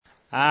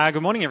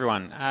Good morning,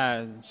 everyone.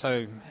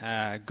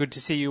 Good to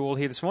see you all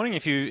here this morning.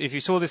 If you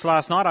saw this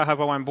last night, I hope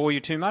I won't bore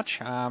you too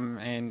much.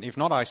 And if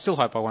not, I still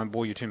hope I won't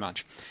bore you too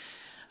much.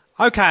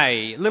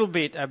 Okay, a little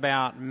bit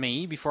about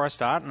me before I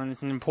start, and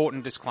it's an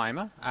important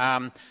disclaimer.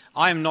 I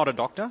am not a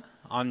doctor.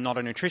 I'm not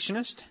a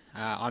nutritionist.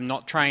 I'm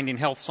not trained in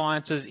health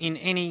sciences in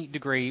any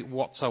degree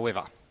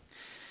whatsoever.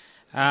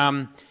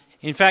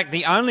 In fact,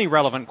 the only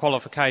relevant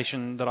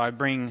qualification that I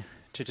bring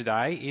to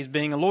today is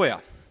being a lawyer.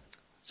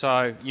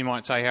 So you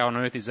might say, how on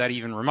earth is that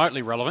even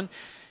remotely relevant?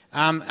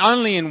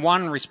 Only in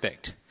one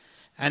respect,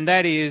 and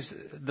that is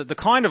that the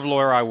kind of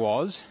lawyer I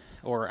was,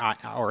 or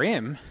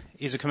am,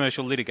 is a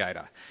commercial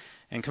litigator.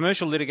 And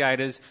commercial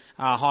litigators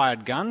are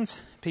hired guns,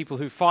 people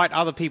who fight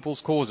other people's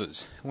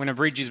causes. When a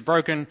bridge is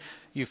broken,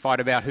 you fight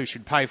about who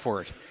should pay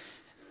for it.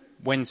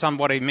 When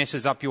somebody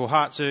messes up your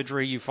heart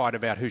surgery, you fight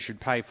about who should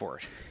pay for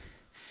it.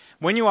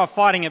 When you are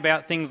fighting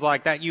about things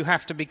like that, you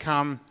have to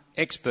become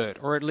expert,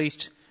 or at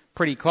least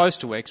pretty close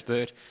to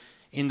expert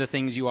in the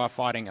things you are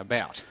fighting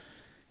about.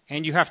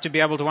 And you have to be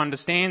able to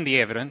understand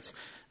the evidence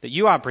that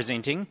you are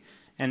presenting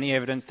and the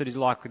evidence that is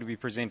likely to be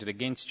presented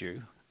against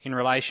you in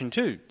relation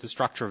to the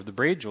structure of the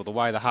bridge or the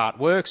way the heart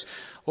works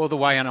or the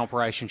way an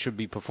operation should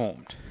be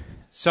performed.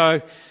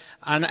 So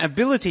an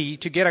ability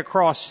to get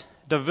across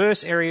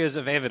diverse areas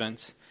of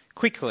evidence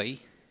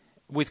quickly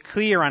with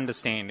clear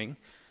understanding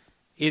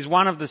is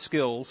one of the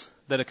skills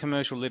that a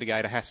commercial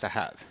litigator has to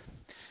have.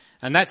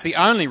 And that's the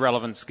only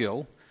relevant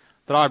skill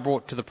that I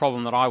brought to the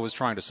problem that I was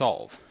trying to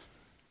solve.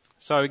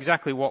 So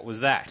exactly what was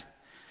that?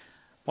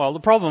 Well,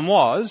 the problem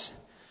was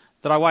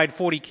that I weighed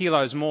 40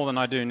 kilos more than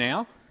I do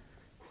now,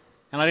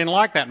 and I didn't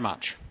like that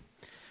much.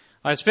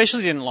 I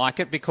especially didn't like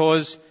it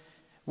because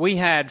we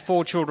had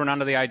 4 children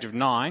under the age of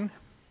 9,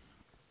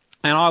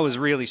 and I was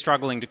really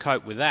struggling to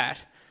cope with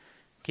that,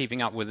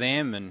 keeping up with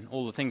them and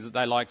all the things that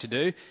they like to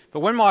do.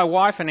 But when my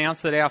wife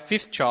announced that our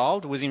 5th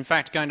child was in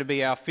fact going to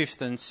be our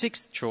 5th and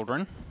 6th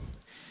children,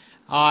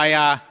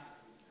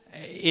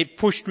 it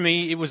pushed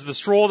me, it was the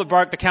straw that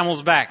broke the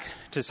camel's back,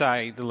 to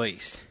say the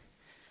least.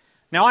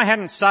 Now, I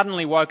hadn't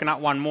suddenly woken up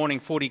one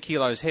morning 40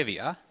 kilos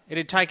heavier. It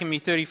had taken me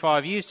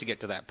 35 years to get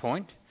to that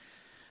point.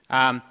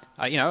 A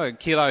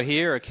kilo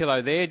here, a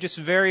kilo there, just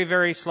very,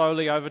 very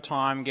slowly over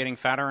time, getting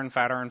fatter and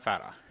fatter and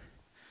fatter.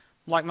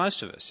 Like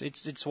most of us.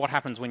 It's what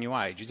happens when you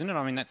age, isn't it?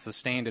 I mean, that's the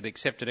standard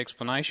accepted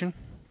explanation.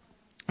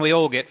 We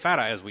all get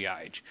fatter as we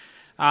age.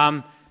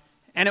 And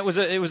it was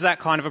that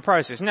kind of a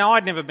process. Now,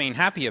 I'd never been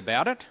happy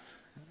about it,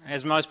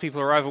 as most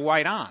people who are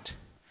overweight aren't.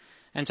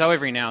 And so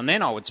every now and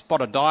then I would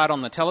spot a diet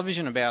on the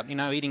television about,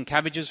 eating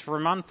cabbages for a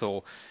month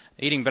or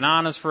eating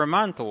bananas for a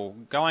month or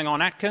going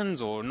on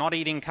Atkins or not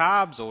eating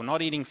carbs or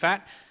not eating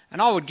fat.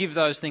 And I would give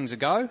those things a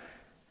go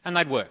and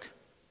they'd work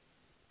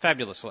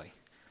fabulously.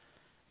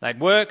 They'd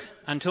work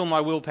until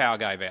my willpower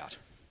gave out,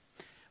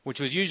 which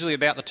was usually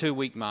about the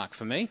 2-week mark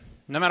for me,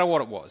 no matter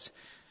what it was.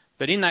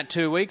 But in that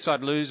 2 weeks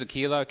I'd lose a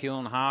kilo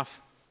and a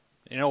half,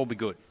 and it'd all be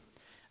good.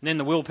 And then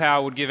the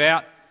willpower would give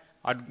out.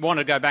 I'd want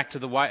to go back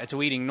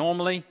to eating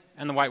normally,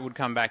 and the weight would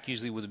come back,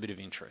 usually with a bit of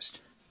interest.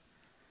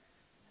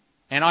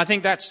 And I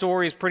think that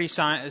story is pretty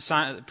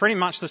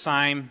much the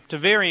same, to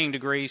varying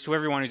degrees, to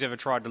everyone who's ever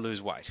tried to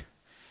lose weight.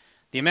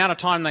 The amount of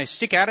time they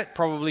stick at it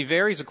probably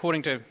varies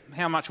according to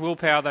how much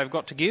willpower they've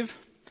got to give,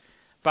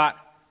 but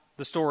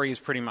the story is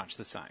pretty much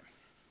the same.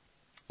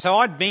 So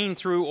I'd been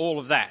through all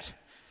of that,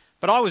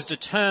 but I was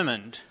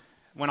determined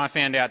when I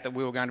found out that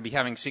we were going to be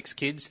having 6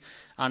 kids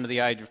under the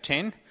age of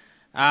 10,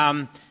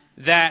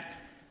 that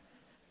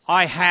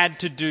I had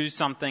to do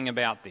something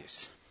about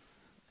this.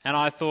 And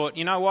I thought,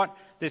 you know what?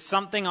 There's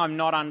something I'm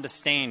not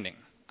understanding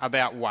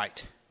about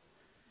weight.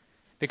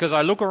 Because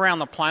I look around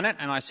the planet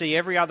and I see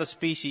every other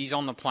species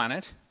on the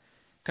planet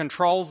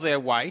controls their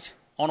weight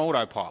on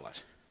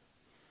autopilot.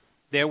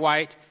 Their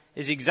weight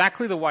is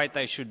exactly the weight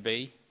they should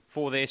be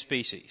for their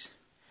species.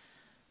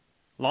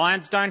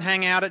 Lions don't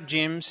hang out at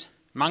gyms.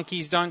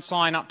 Monkeys don't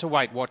sign up to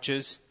Weight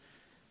Watchers.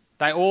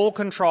 They all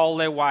control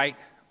their weight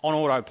on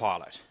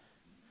autopilot.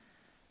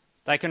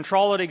 They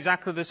control it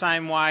exactly the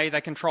same way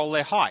they control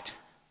their height,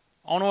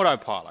 on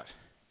autopilot.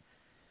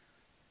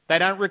 They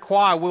don't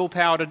require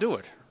willpower to do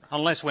it,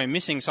 unless we're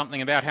missing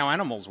something about how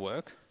animals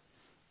work.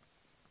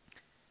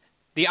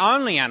 The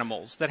only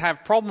animals that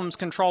have problems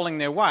controlling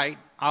their weight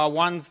are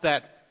ones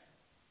that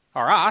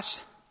are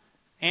us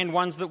and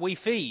ones that we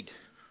feed.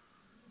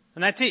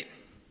 And that's it.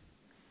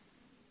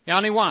 The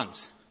only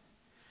ones.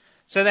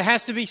 So there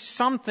has to be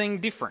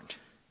something different.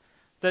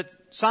 That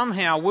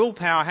somehow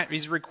willpower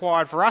is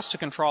required for us to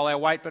control our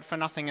weight, but for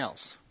nothing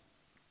else.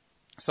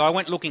 So I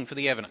went looking for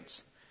the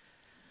evidence.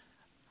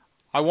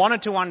 I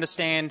wanted to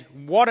understand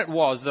what it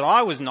was that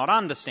I was not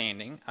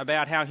understanding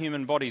about how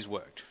human bodies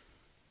worked,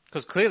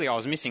 because clearly I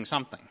was missing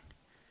something.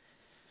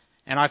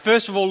 And I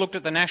first of all looked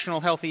at the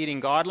National Healthy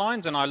Eating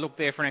Guidelines, and I looked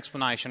there for an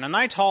explanation. And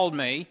they told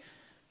me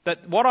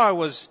that what I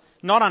was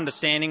not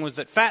understanding was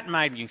that fat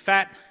made you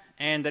fat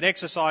and that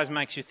exercise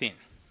makes you thin.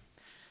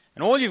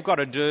 And all you've got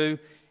to do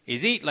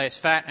is eat less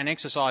fat and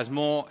exercise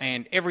more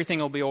and everything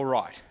will be all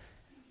right.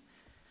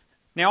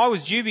 Now, I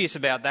was dubious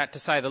about that, to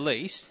say the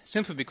least,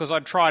 simply because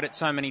I'd tried it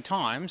so many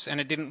times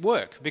and it didn't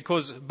work,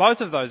 because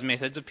both of those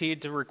methods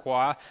appeared to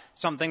require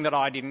something that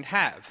I didn't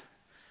have,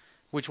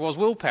 which was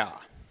willpower.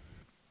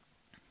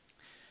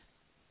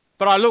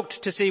 But I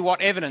looked to see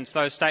what evidence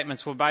those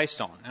statements were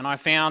based on, and I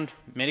found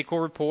medical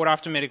report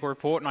after medical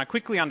report, and I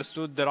quickly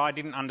understood that I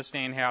didn't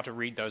understand how to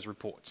read those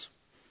reports.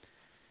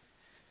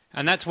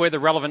 And that's where the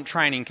relevant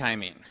training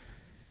came in.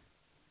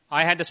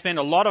 I had to spend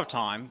a lot of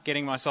time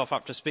getting myself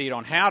up to speed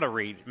on how to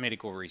read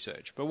medical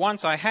research. But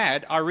once I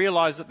had, I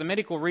realised that the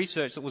medical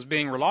research that was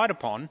being relied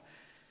upon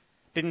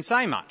didn't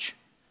say much.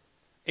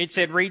 It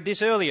said, read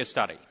this earlier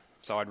study.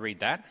 So I'd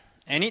read that.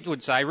 And it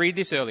would say, read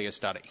this earlier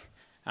study.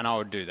 And I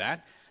would do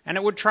that. And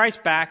it would trace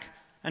back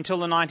until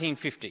the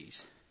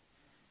 1950s,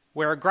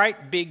 where a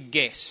great big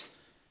guess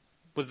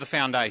was the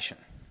foundation.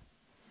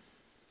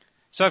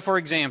 So, for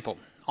example,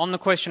 on the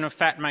question of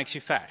fat makes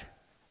you fat,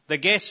 the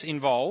guess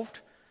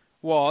involved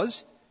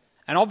was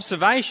an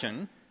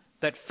observation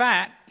that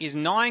fat is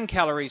 9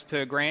 calories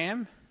per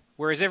gram,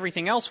 whereas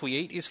everything else we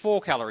eat is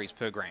 4 calories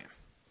per gram.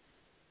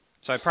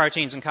 So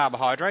proteins and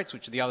carbohydrates,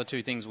 which are the other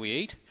two things we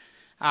eat,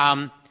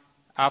 are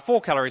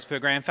 4 calories per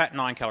gram, fat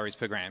 9 calories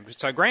per gram.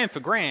 So gram for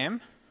gram,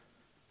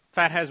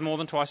 fat has more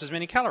than twice as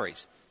many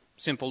calories.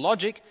 Simple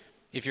logic.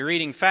 If you're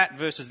eating fat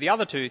versus the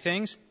other two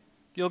things,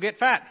 you'll get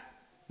fat,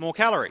 more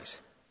calories.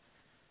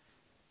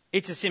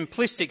 It's a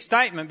simplistic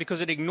statement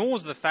because it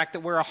ignores the fact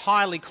that we're a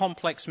highly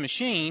complex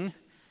machine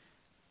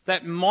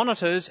that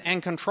monitors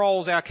and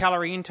controls our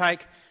calorie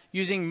intake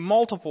using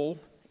multiple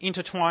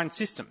intertwined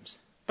systems.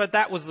 But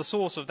that was the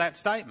source of that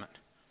statement.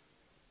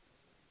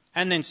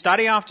 And then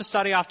study after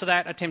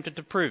that attempted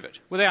to prove it.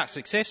 Without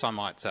success, I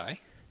might say,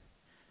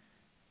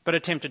 but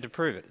attempted to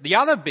prove it. The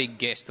other big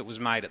guess that was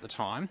made at the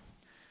time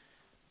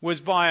was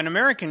by an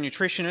American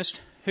nutritionist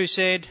who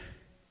said,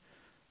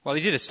 well,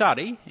 he did a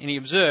study and he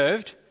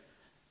observed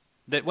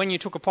that when you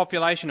took a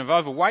population of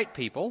overweight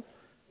people,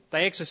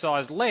 they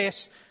exercised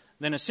less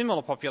than a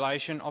similar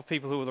population of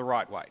people who were the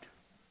right weight.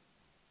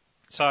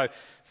 So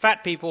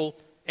fat people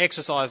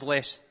exercise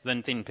less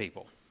than thin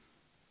people.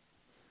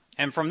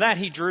 And from that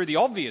he drew the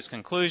obvious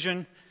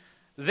conclusion,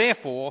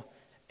 therefore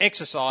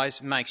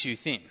exercise makes you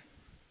thin.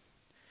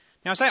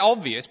 Now I say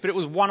obvious, but it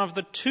was one of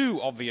the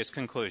two obvious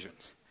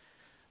conclusions.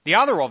 The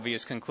other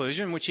obvious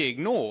conclusion, which he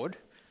ignored,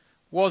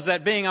 was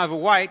that being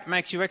overweight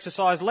makes you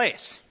exercise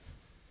less.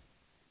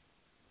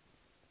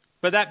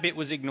 But that bit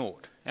was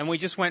ignored, and we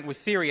just went with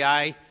theory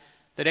A,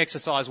 that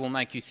exercise will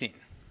make you thin.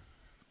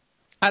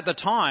 At the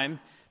time,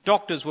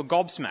 doctors were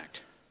gobsmacked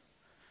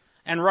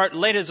and wrote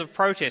letters of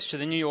protest to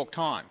the New York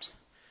Times,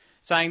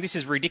 saying this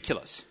is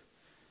ridiculous.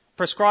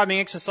 Prescribing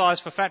exercise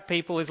for fat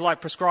people is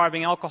like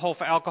prescribing alcohol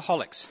for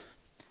alcoholics.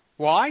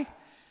 Why?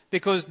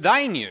 Because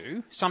they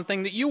knew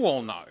something that you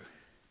all know,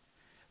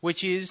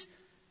 which is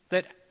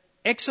that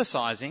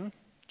exercising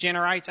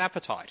generates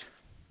appetite.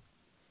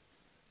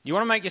 You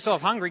want to make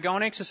yourself hungry, go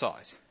and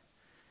exercise.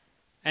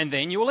 And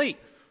then you will eat.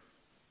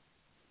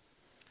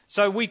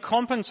 So we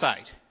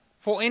compensate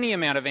for any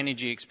amount of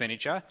energy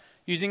expenditure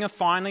using a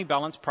finely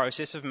balanced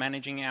process of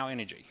managing our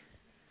energy.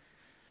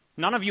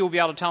 None of you will be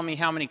able to tell me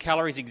how many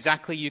calories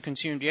exactly you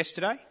consumed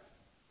yesterday.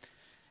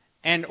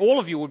 And all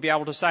of you would be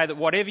able to say that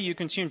whatever you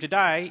consume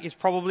today is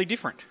probably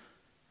different.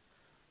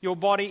 Your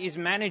body is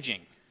managing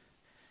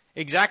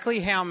exactly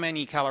how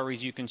many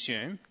calories you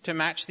consume to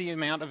match the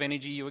amount of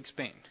energy you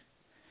expend.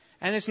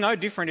 And it's no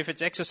different if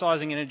it's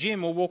exercising in a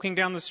gym or walking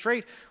down the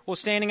street or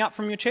standing up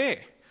from your chair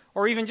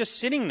or even just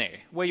sitting there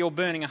where you're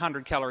burning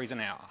 100 calories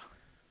an hour.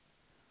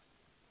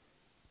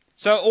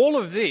 So all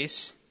of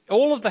this,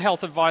 all of the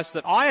health advice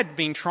that I had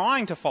been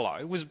trying to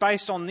follow was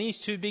based on these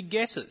two big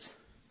guesses.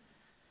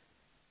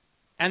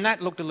 And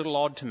that looked a little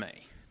odd to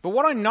me. But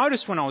what I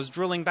noticed when I was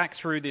drilling back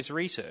through this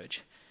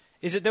research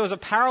is that there was a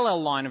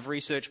parallel line of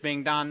research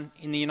being done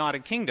in the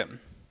United Kingdom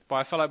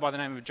by a fellow by the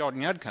name of John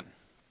Yudkin.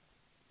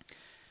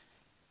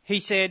 He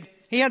said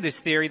he had this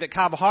theory that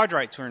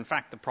carbohydrates were in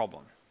fact the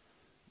problem,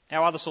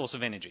 our other source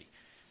of energy.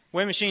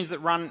 We're machines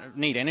that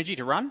need energy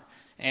to run.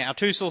 Our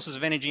two sources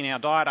of energy in our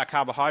diet are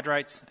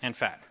carbohydrates and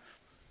fat.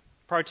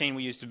 Protein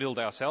we use to build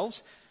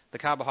ourselves. The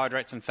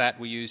carbohydrates and fat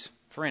we use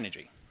for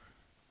energy.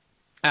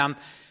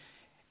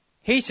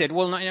 He said,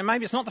 well, no,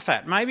 maybe it's not the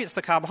fat. Maybe it's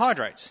the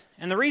carbohydrates.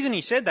 And the reason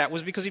he said that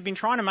was because he'd been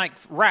trying to make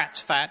rats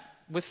fat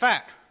with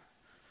fat.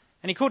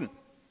 And he couldn't.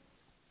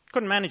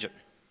 Couldn't manage it.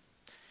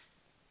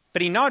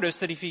 But he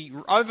noticed that if he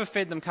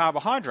overfed them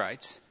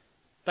carbohydrates,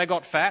 they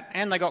got fat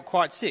and they got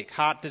quite sick.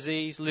 Heart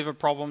disease, liver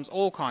problems,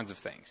 all kinds of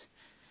things.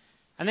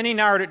 And then he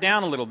narrowed it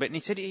down a little bit and he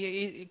said,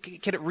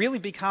 can it really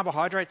be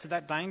carbohydrates that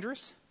are that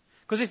dangerous?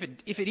 Because if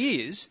it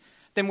is,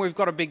 then we've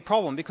got a big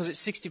problem because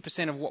it's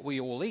 60% of what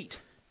we all eat.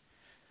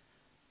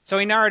 So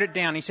he narrowed it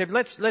down. He said,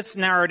 let's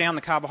narrow down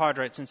the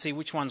carbohydrates and see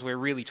which ones we're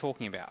really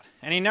talking about.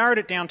 And he narrowed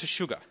it down to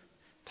sugar,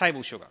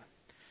 table sugar.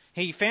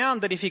 He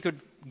found that if he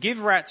could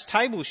give rats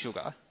table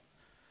sugar,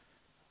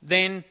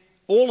 then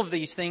all of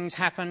these things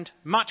happened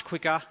much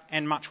quicker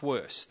and much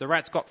worse. The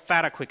rats got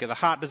fatter quicker, the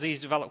heart disease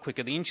developed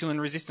quicker, the insulin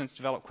resistance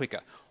developed quicker,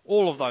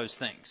 all of those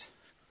things.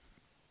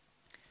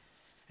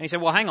 And he said,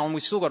 well, hang on,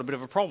 we've still got a bit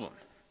of a problem.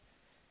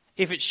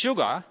 If it's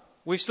sugar,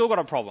 we've still got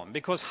a problem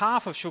because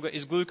half of sugar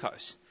is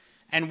glucose.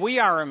 And we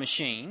are a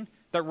machine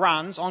that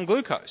runs on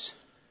glucose.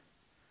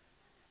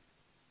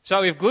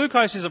 So if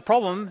glucose is a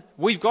problem,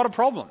 we've got a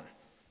problem.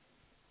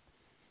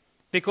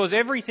 Because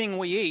everything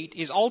we eat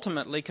is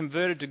ultimately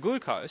converted to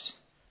glucose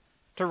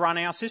to run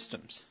our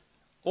systems.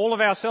 All of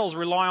our cells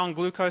rely on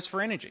glucose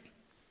for energy.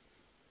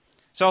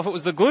 So if it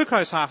was the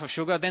glucose half of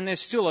sugar, then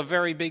there's still a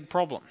very big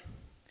problem.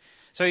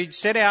 So he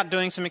set out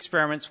doing some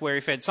experiments where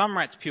he fed some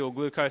rats pure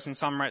glucose and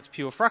some rats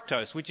pure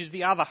fructose, which is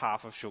the other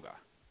half of sugar,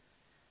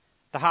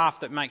 the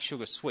half that makes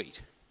sugar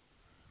sweet.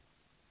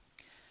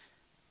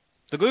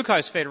 The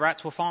glucose-fed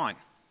rats were fine.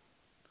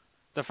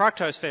 The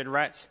fructose-fed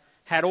rats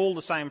had all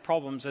the same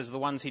problems as the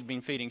ones he'd been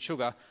feeding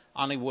sugar,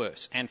 only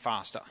worse and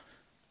faster.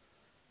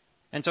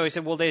 And so he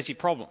said, well, there's your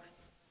problem.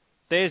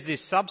 There's this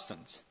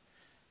substance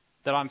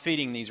that I'm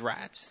feeding these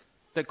rats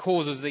that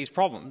causes these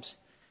problems.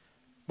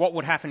 What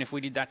would happen if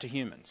we did that to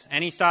humans?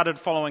 And he started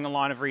following a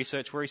line of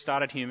research where he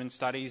started human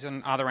studies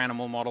and other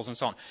animal models and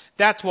so on.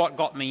 That's what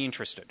got me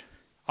interested.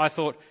 I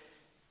thought,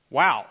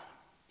 wow,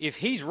 if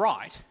he's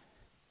right,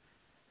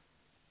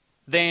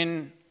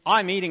 then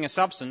I'm eating a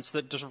substance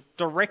that's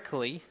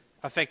directly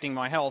affecting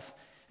my health,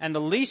 and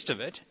the least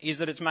of it is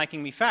that it's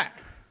making me fat.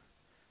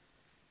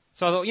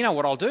 So I thought, you know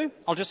what I'll do?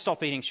 I'll just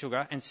stop eating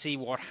sugar and see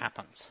what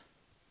happens.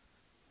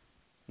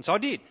 And so I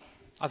did.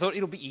 I thought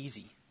it'll be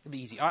easy. It'll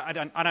be easy. I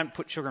don't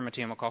put sugar in my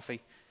tea or my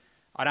coffee.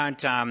 I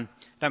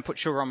don't put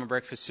sugar on my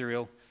breakfast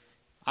cereal.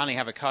 I only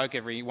have a Coke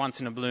every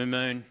once in a blue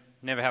moon.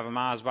 Never have a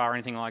Mars bar or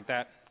anything like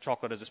that.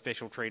 Chocolate is a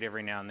special treat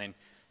every now and then.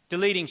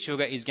 Deleting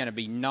sugar is going to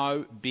be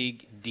no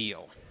big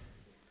deal.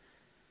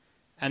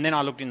 And then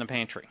I looked in the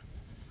pantry.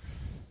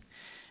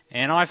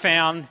 And I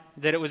found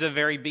that it was a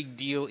very big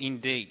deal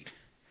indeed.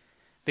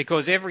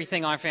 Because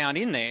everything I found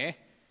in there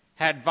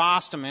had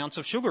vast amounts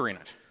of sugar in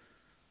it.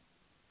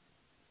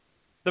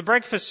 The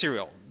breakfast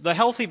cereal, the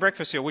healthy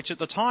breakfast cereal, which at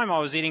the time I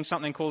was eating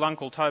something called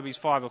Uncle Toby's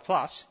Fibre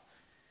Plus,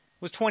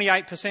 was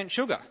 28%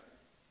 sugar.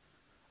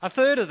 A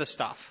third of the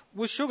stuff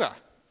was sugar.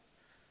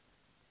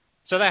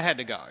 So that had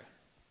to go.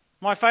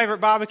 My favourite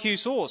barbecue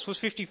sauce was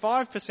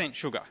 55%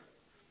 sugar.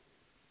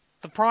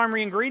 The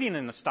primary ingredient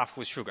in the stuff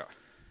was sugar.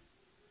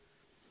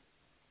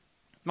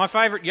 My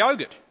favourite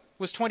yogurt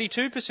was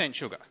 22%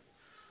 sugar.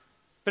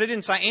 But it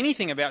didn't say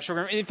anything about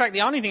sugar. In fact,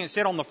 the only thing it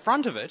said on the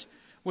front of it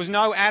was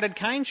no added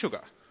cane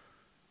sugar.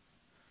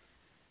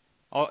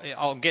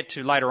 I'll get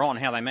to later on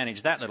how they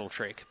managed that little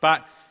trick.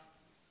 But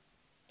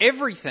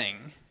everything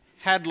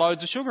had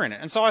loads of sugar in it.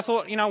 And so I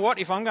thought, you know what,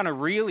 if I'm going to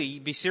really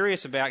be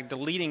serious about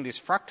deleting this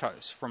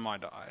fructose from my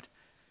diet,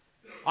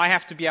 I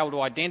have to be able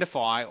to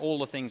identify all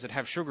the things that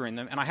have sugar in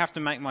them, and I have to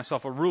make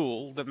myself a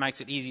rule that makes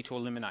it easy to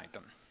eliminate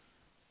them.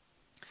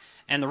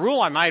 And the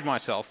rule I made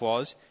myself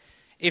was,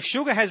 if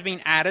sugar has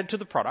been added to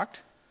the product,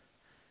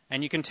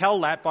 and you can tell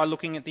that by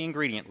looking at the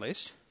ingredient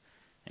list,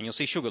 and you'll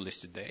see sugar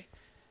listed there,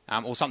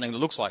 or something that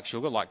looks like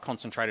sugar, like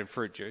concentrated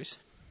fruit juice,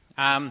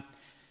 and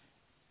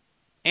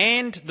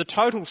the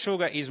total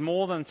sugar is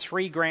more than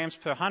 3 grams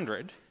per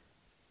 100,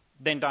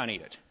 then don't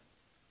eat it.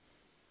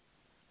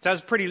 So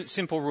it's a pretty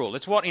simple rule.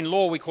 It's what in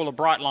law we call a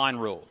bright line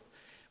rule,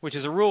 which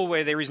is a rule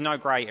where there is no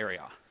grey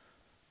area.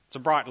 It's a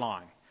bright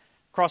line.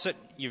 Cross it,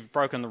 you've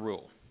broken the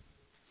rule.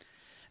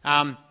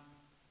 And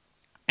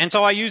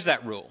so I used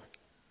that rule,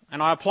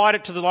 and I applied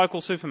it to the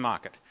local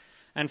supermarket,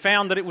 and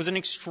found that it was an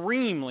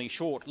extremely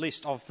short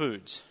list of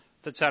foods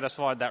that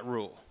satisfied that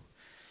rule.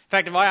 In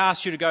fact, if I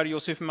asked you to go to your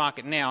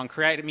supermarket now and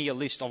create me a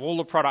list of all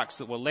the products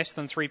that were less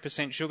than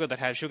 3% sugar that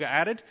had sugar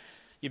added,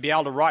 you'd be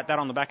able to write that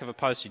on the back of a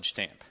postage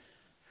stamp.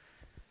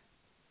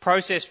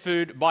 Processed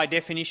food, by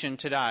definition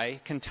today,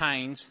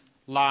 contains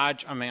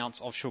large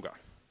amounts of sugar.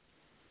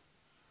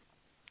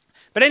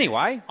 But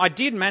anyway, I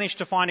did manage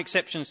to find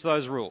exceptions to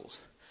those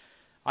rules.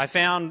 I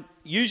found,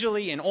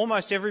 usually in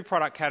almost every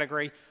product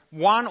category,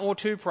 1 or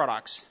 2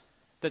 products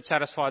that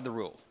satisfied the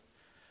rule.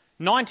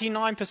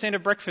 99%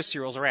 of breakfast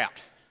cereals are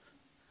out.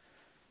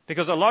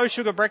 Because a low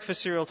sugar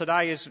breakfast cereal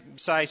today is,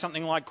 say,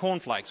 something like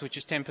cornflakes, which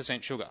is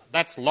 10% sugar.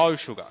 That's low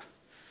sugar.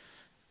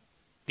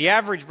 The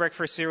average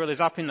breakfast cereal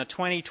is up in the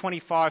 20,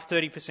 25,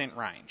 30%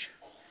 range.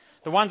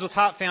 The ones with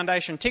Heart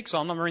Foundation ticks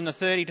on them are in the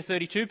 30 to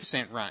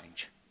 32%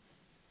 range.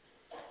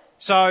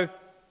 So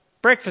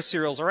breakfast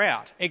cereals are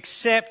out,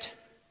 except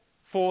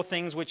for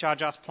things which are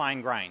just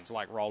plain grains,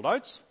 like rolled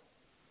oats.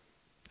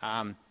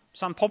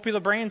 Some popular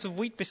brands of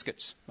wheat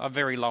biscuits are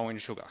very low in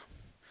sugar.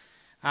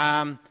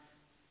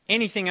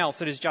 Anything else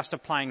that is just a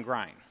plain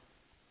grain.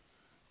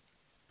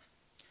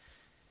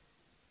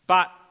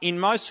 But in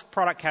most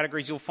product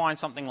categories, you'll find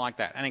something like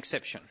that, an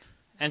exception.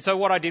 And so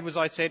what I did was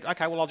I said,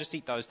 okay, well, I'll just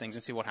eat those things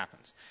and see what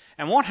happens.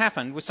 And what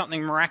happened was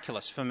something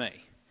miraculous for me.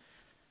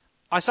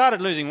 I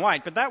started losing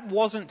weight, but that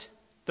wasn't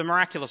the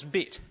miraculous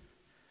bit.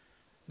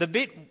 The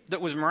bit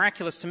that was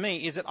miraculous to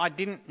me is that I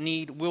didn't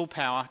need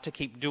willpower to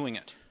keep doing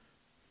it.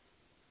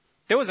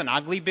 There was an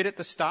ugly bit at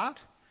the start,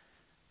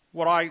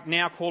 what I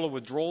now call a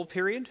withdrawal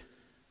period.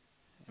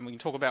 And we can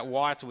talk about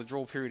why it's a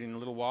withdrawal period in a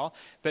little while.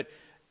 But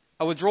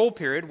a withdrawal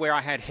period where I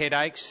had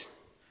headaches.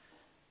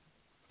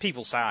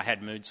 People say I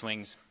had mood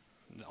swings.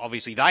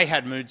 Obviously, they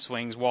had mood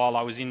swings while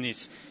I was in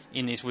this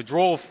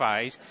withdrawal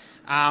phase,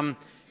 and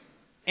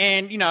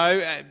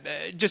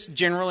just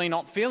generally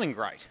not feeling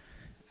great.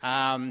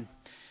 That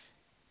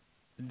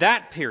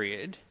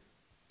period,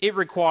 it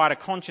required a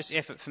conscious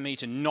effort for me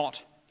to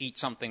not eat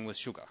something with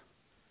sugar.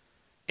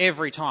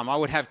 Every time I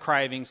would have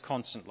cravings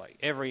constantly,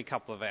 every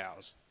couple of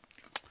hours.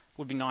 It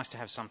would be nice to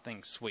have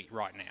something sweet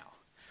right now,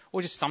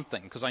 or just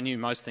something, because I knew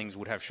most things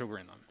would have sugar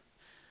in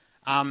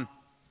them.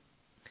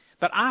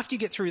 But after you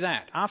get through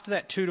that, after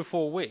that 2 to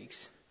 4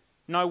 weeks,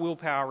 no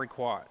willpower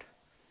required.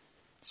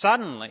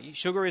 Suddenly,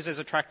 sugar is as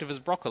attractive as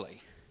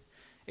broccoli.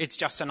 It's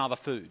just another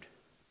food.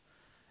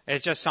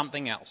 It's just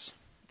something else.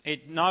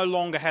 It no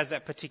longer has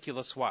that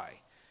particular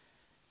sway.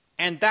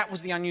 And that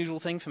was the unusual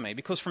thing for me,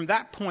 because from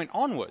that point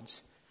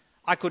onwards,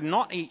 I could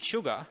not eat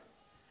sugar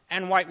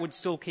and weight would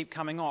still keep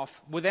coming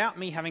off without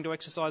me having to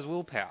exercise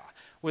willpower,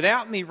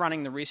 without me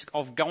running the risk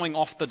of going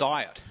off the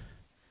diet.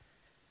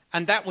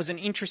 And that was an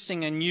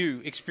interesting and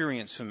new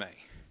experience for me.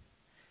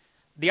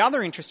 The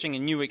other interesting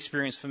and new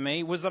experience for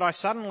me was that I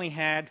suddenly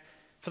had,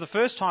 for the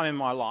first time in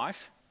my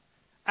life,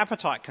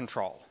 appetite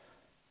control.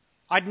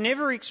 I'd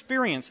never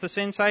experienced the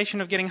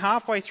sensation of getting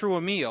halfway through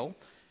a meal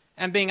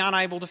and being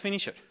unable to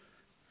finish it.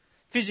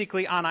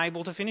 Physically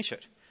unable to finish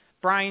it.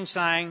 Brain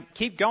saying,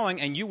 keep going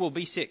and you will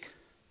be sick.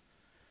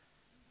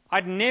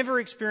 I'd never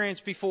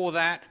experienced before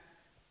that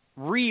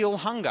real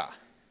hunger.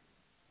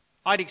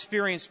 I'd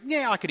experienced,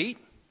 I could eat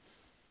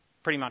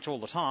pretty much all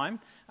the time,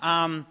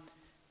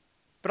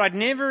 but I'd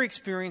never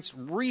experienced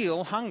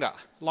real hunger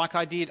like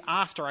I did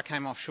after I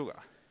came off sugar.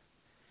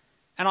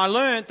 And I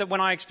learned that when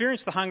I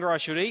experienced the hunger I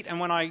should eat, and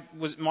when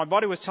my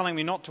body was telling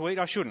me not to eat,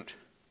 I shouldn't.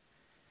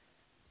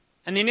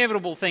 And the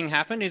inevitable thing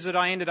happened is that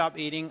I ended up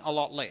eating a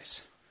lot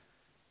less.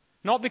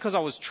 Not because I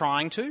was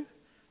trying to,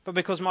 but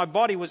because my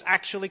body was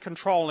actually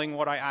controlling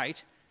what I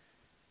ate,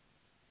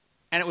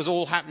 and it was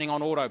all happening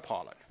on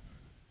autopilot.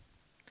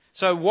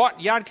 So what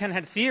Yudkin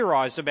had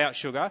theorised about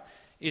sugar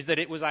is that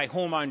it was a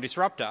hormone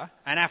disruptor,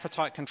 an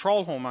appetite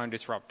control hormone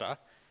disruptor,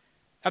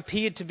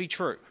 appeared to be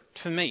true,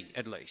 for me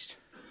at least.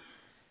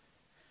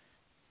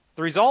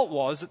 The result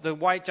was that the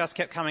weight just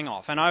kept coming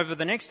off, and over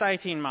the next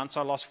 18 months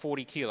I lost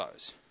 40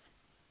 kilos.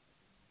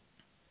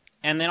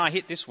 And then I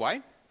hit this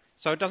weight,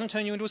 so it doesn't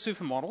turn you into a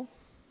supermodel,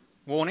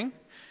 warning.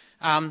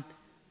 But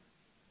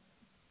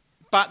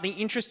the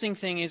interesting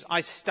thing is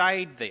I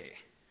stayed there.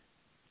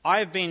 I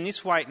have been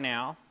this weight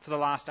now for the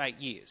last 8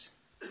 years,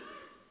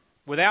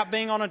 without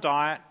being on a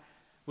diet,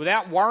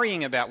 without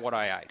worrying about what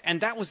I ate.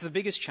 And that was the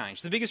biggest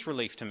change. The biggest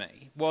relief to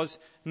me was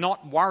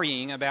not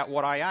worrying about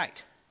what I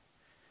ate,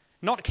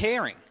 not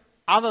caring,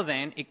 other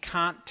than it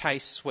can't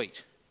taste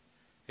sweet.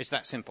 It's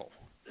that simple.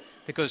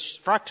 Because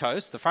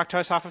fructose, the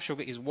fructose half of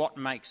sugar, is what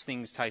makes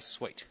things taste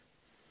sweet.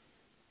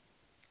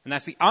 And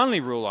that's the only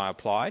rule I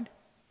applied.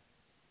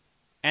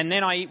 And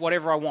then I eat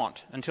whatever I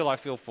want until I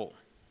feel full.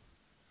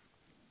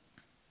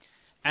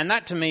 And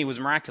that to me was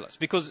miraculous,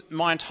 because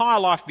my entire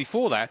life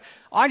before that,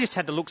 I just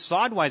had to look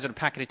sideways at a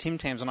packet of Tim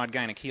Tams and I'd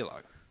gain a kilo.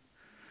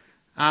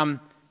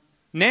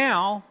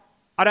 Now,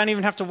 I don't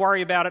even have to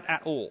worry about it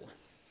at all.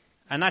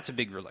 And that's a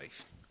big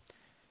relief.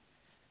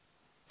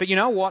 But you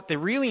know what? The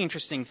really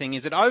interesting thing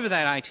is that over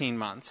that 18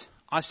 months,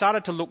 I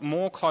started to look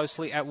more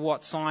closely at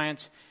what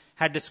science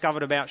had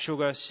discovered about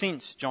sugar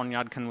since John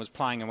Yudkin was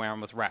playing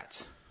around with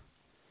rats.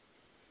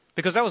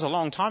 Because that was a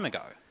long time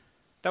ago.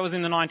 That was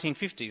in the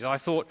 1950s. I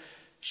thought,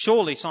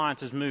 surely science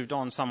has moved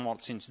on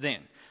somewhat since then.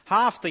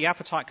 Half the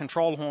appetite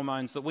control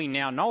hormones that we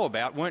now know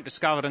about weren't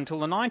discovered until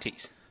the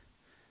 90s.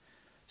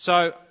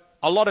 So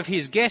a lot of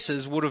his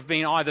guesses would have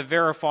been either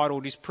verified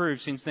or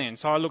disproved since then.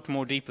 So I looked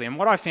more deeply, and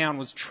what I found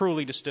was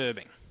truly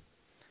disturbing.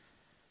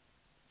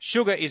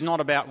 Sugar is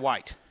not about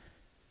weight.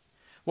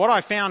 What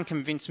I found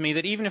convinced me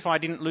that even if I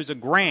didn't lose a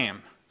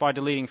gram by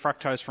deleting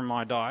fructose from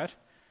my diet,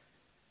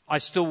 I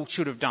still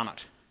should have done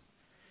it.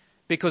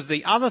 Because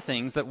the other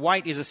things that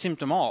weight is a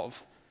symptom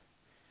of,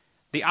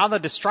 the other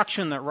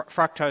destruction that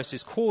fructose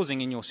is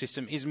causing in your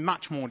system is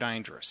much more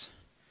dangerous.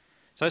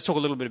 So let's talk a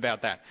little bit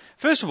about that.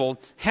 First of all,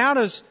 how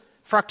does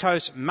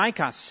fructose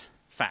make us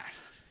fat?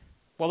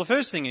 Well, the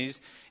first thing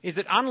is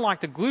that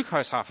unlike the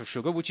glucose half of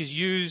sugar, which is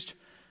used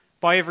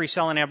by every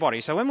cell in our body.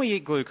 So when we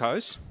eat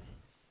glucose,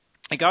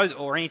 it goes,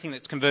 or anything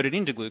that's converted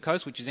into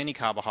glucose, which is any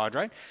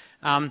carbohydrate,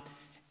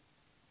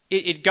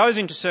 it goes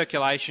into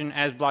circulation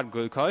as blood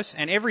glucose,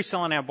 and every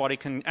cell in our body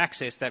can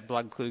access that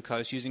blood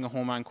glucose using a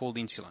hormone called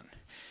insulin.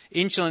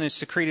 Insulin is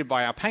secreted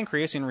by our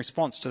pancreas in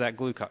response to that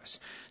glucose.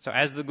 So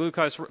as the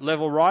glucose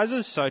level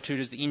rises, so too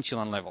does the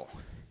insulin level.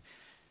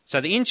 So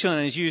the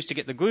insulin is used to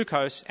get the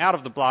glucose out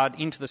of the blood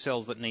into the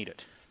cells that need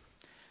it.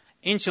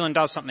 Insulin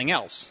does something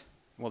else.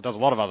 Well, it does a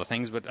lot of other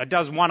things, but it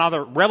does one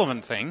other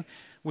relevant thing,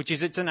 which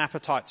is it's an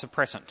appetite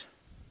suppressant.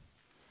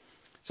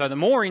 So the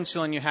more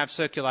insulin you have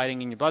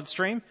circulating in your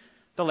bloodstream,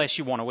 the less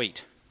you want to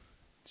eat.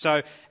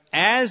 So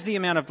as the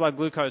amount of blood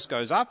glucose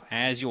goes up,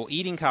 as you're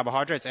eating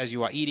carbohydrates, as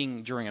you are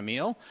eating during a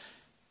meal,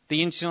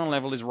 the insulin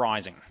level is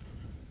rising.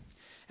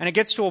 and it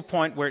gets to a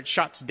point where it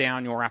shuts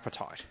down your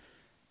appetite.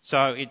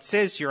 So it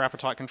says to your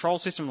appetite control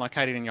system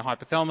located in your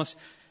hypothalamus,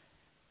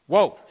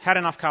 whoa, had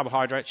enough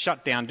carbohydrates,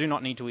 shut down, do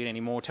not need to eat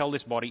anymore, tell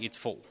this body it's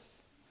full.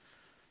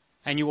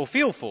 And you will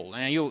feel full,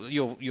 and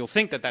you'll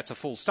think that that's a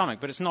full stomach,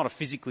 but it's not a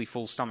physically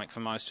full stomach for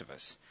most of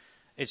us.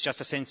 It's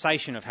just a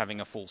sensation of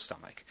having a full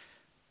stomach,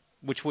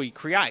 which we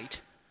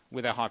create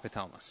with our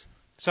hypothalamus.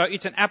 So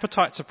it's an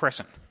appetite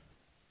suppressant.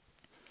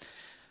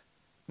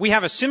 We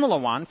have a similar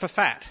one for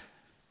fat,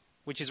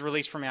 which is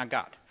released from our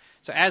gut.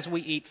 So as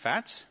we eat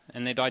fats,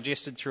 and they're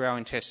digested through our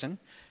intestine,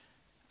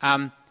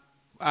 a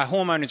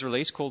hormone is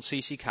released called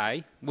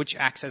CCK, which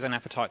acts as an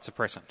appetite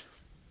suppressant.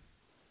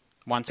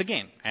 Once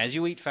again, as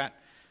you eat fat,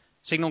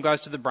 signal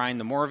goes to the brain.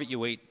 The more of it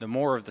you eat, the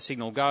more of the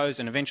signal goes,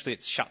 and eventually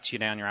it shuts you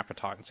down your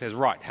appetite and says,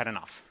 right, had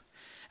enough.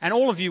 And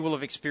all of you will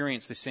have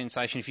experienced this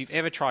sensation if you've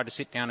ever tried to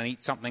sit down and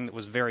eat something that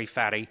was very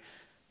fatty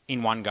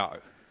in one go.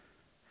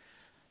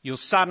 You'll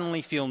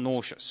suddenly feel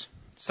nauseous,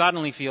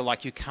 suddenly feel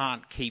like you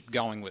can't keep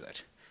going with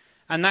it.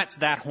 And that's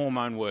that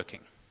hormone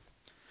working.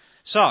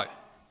 So,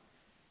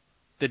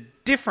 the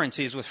difference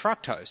is with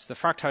fructose, the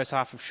fructose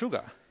half of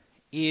sugar,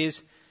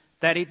 is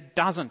that it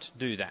doesn't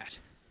do that.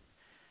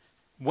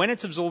 When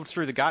it's absorbed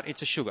through the gut,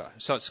 it's a sugar.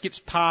 So it skips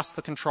past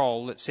the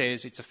control that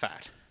says it's a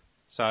fat.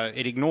 So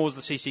it ignores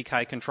the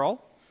CCK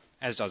control,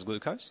 as does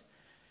glucose.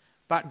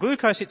 But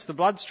glucose hits the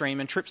bloodstream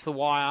and trips the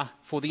wire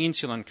for the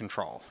insulin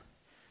control.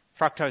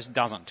 Fructose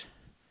doesn't.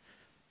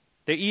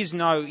 There is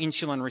no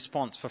insulin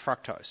response for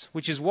fructose,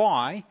 which is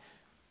why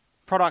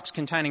products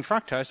containing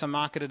fructose are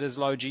marketed as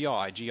low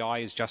GI.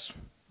 GI is just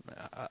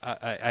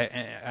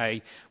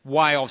a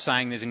way of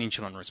saying there's an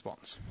insulin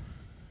response.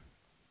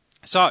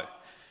 So,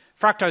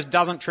 fructose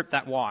doesn't trip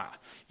that wire.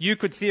 You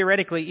could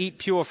theoretically eat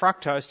pure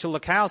fructose till the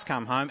cows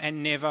come home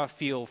and never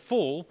feel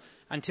full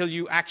until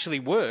you actually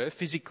were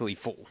physically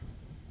full.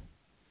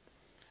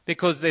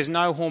 Because there's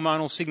no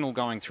hormonal signal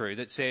going through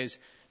that says,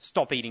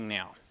 stop eating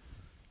now.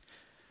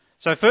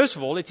 So first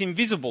of all, it's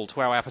invisible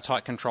to our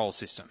appetite control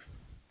system.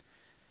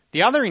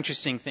 The other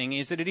interesting thing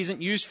is that it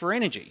isn't used for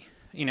energy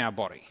in our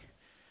body.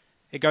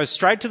 It goes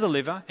straight to the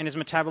liver and is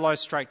metabolized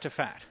straight to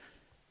fat.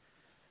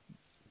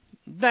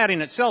 That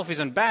in itself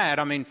isn't bad.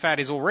 I mean, fat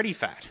is already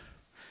fat.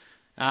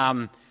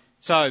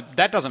 So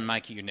that doesn't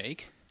make it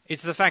unique.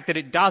 It's the fact that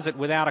it does it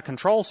without a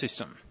control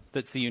system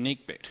that's the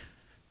unique bit.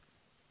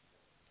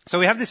 So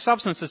we have this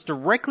substance that's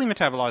directly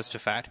metabolized to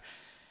fat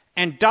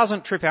and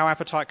doesn't trip our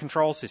appetite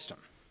control system.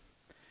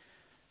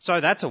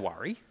 So that's a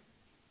worry.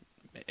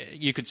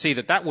 You could see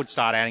that would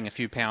start adding a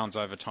few pounds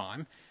over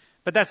time,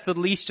 but that's the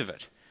least of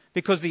it.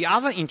 Because the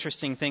other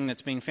interesting thing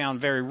that's been found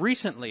very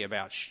recently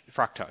about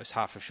fructose,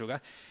 half of sugar,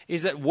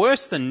 is that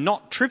worse than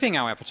not tripping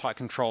our appetite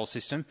control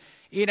system,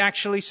 it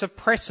actually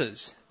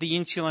suppresses the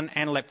insulin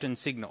and leptin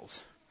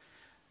signals.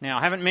 Now,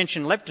 I haven't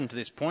mentioned leptin to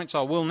this point, so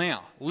I will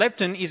now.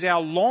 Leptin is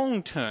our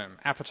long-term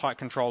appetite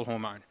control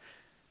hormone.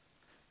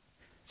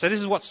 So this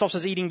is what stops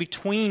us eating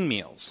between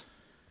meals.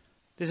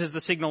 This is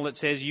the signal that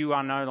says you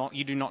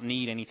do not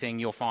need anything,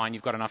 you're fine,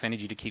 you've got enough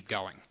energy to keep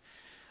going.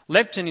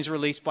 Leptin is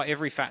released by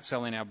every fat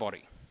cell in our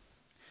body.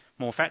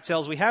 More fat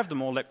cells we have, the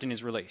more leptin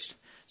is released.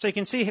 So you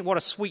can see what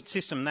a sweet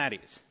system that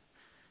is.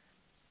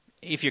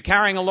 If you're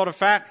carrying a lot of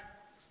fat,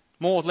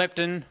 more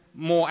leptin,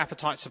 more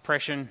appetite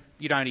suppression,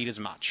 you don't eat as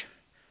much.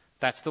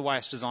 That's the way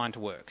it's designed to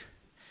work.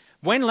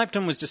 When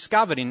leptin was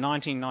discovered in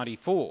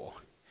 1994,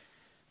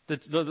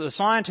 the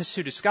scientists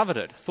who discovered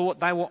it thought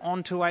they were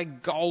onto a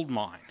gold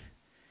mine.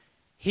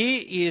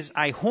 Here is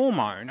a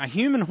hormone, a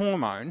human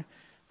hormone,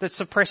 that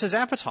suppresses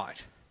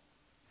appetite.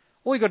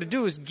 All you've got to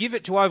do is give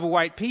it to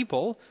overweight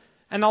people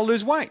and they'll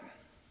lose weight.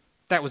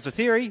 That was the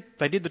theory.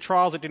 They did the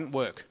trials, it didn't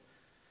work.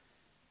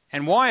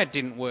 And why it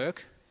didn't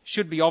work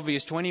should be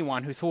obvious to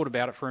anyone who thought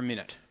about it for a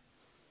minute.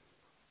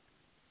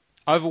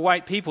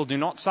 Overweight people do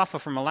not suffer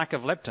from a lack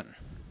of leptin.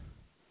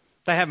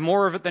 They have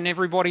more of it than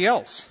everybody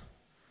else.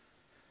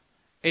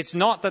 It's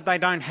not that they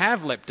don't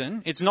have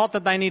leptin. It's not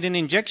that they need an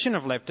injection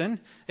of leptin.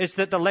 It's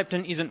that the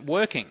leptin isn't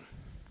working.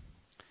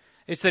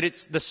 It's that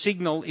the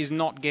signal is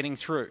not getting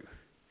through.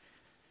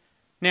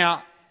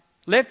 Now,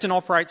 leptin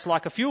operates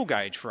like a fuel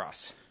gauge for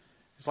us.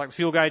 It's like the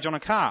fuel gauge on a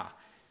car.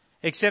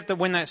 Except that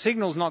when that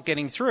signal's not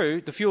getting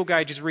through, the fuel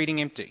gauge is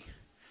reading empty.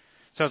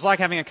 So it's like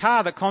having a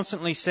car that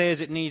constantly says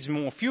it needs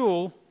more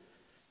fuel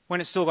when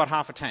it's still got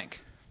half a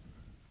tank.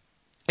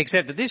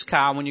 Except that this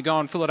car, when you go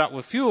and fill it up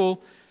with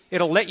fuel,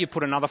 it'll let you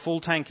put another full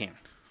tank in.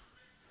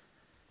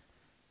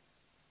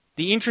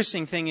 The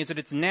interesting thing is that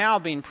it's now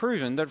been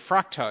proven that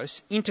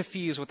fructose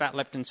interferes with that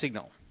leptin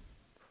signal.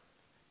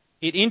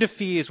 It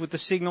interferes with the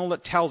signal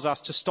that tells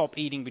us to stop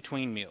eating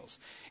between meals.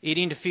 It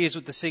interferes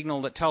with the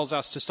signal that tells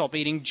us to stop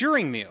eating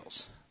during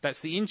meals.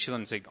 That's the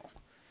insulin signal.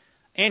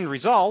 End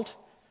result,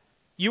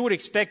 you would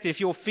expect that if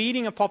you're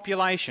feeding a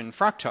population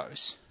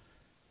fructose,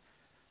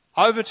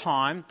 over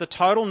time, the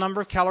total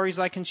number of calories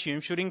they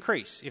consume should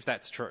increase, if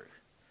that's true.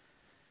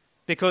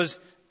 Because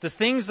the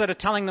things that are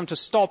telling them to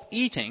stop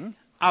eating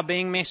are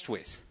being messed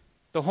with.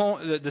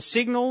 The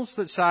signals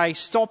that say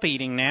stop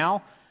eating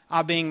now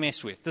are being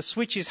messed with. The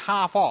switch is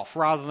half off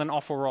rather than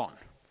off or on.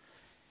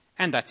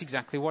 And that's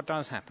exactly what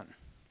does happen.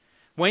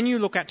 When you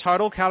look at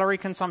total calorie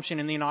consumption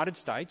in the United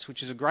States,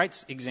 which is a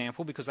great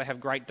example because they have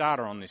great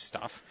data on this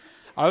stuff,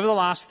 over the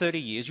last 30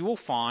 years you will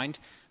find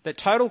that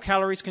total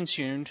calories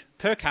consumed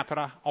per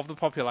capita of the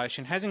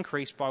population has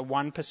increased by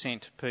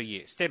 1% per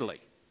year, steadily.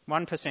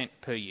 1%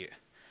 per year.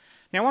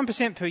 Now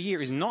 1% per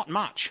year is not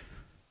much.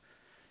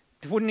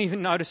 You wouldn't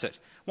even notice it.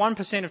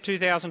 1% of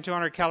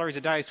 2,200 calories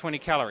a day is 20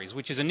 calories,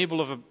 which is a nibble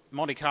of a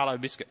Monte Carlo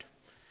biscuit.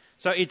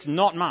 So it's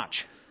not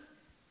much.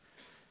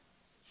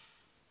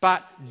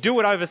 But do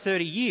it over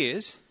 30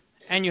 years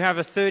and you have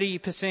a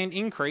 30%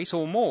 increase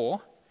or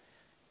more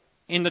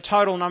in the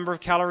total number of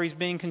calories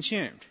being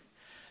consumed.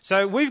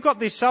 So we've got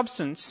this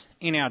substance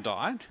in our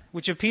diet,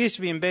 which appears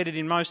to be embedded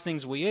in most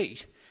things we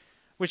eat,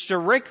 which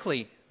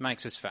directly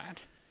makes us fat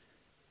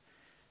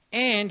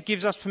and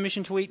gives us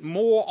permission to eat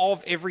more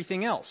of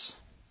everything else.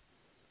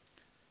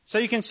 So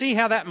you can see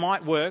how that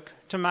might work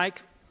to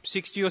make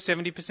 60 or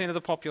 70% of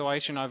the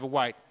population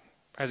overweight,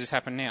 as has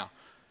happened now.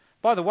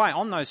 By the way,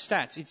 on those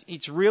stats,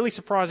 it's really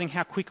surprising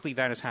how quickly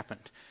that has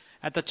happened.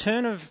 At the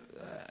turn of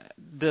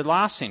the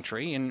last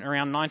century, in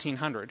around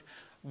 1900,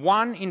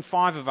 1 in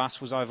 5 of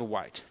us was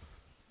overweight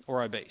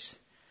or obese.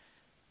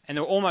 And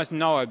there were almost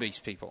no obese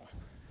people.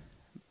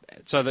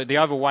 So the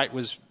overweight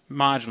was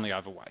marginally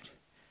overweight.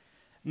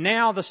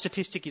 Now the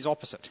statistic is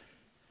opposite.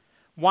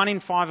 1 in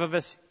 5 of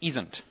us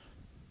isn't.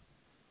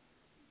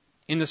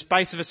 In the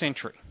space of a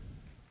century.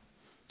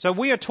 So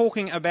we are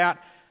talking about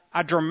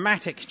a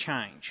dramatic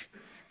change.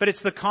 But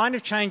it's the kind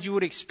of change you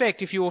would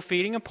expect if you were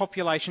feeding a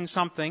population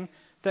something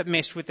that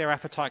messed with their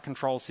appetite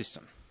control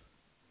system.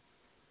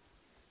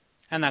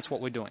 And that's what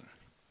we're doing.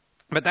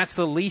 But that's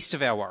the least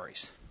of our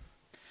worries.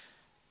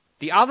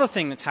 The other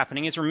thing that's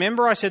happening is,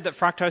 remember I said that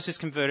fructose is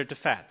converted to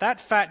fat. That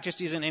fat just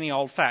isn't any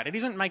old fat. It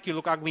doesn't make you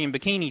look ugly in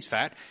bikinis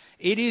fat.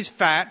 It is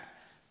fat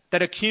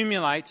that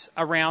accumulates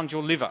around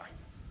your liver.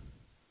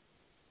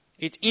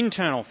 It's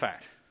internal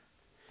fat,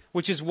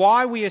 which is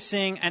why we are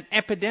seeing an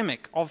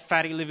epidemic of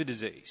fatty liver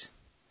disease.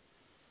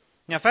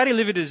 Now, fatty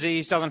liver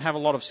disease doesn't have a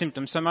lot of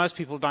symptoms, so most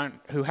people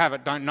who have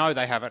it don't know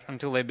they have it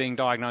until they're being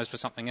diagnosed for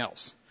something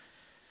else.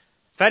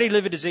 Fatty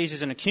liver disease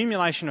is an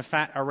accumulation of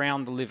fat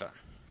around the liver.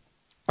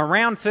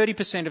 Around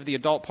 30% of the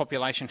adult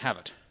population have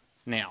it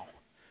now.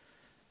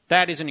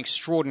 That is an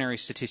extraordinary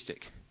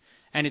statistic,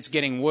 and it's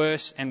getting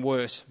worse and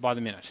worse by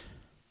the minute.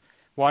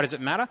 Why does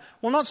it matter?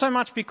 Well, not so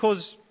much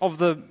because of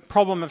the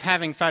problem of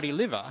having fatty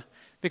liver,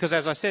 because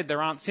as I said,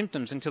 there aren't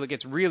symptoms until it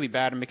gets really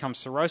bad and becomes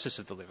cirrhosis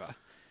of the liver,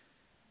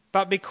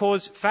 but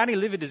because fatty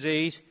liver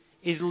disease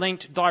is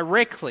linked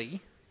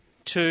directly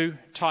to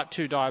type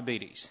 2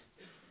 diabetes.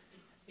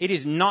 It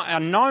is not a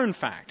known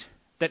fact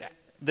that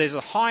there's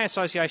a high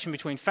association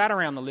between fat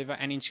around the liver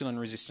and insulin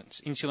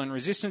resistance. Insulin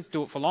resistance,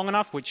 do it for long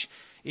enough, which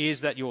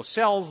is that your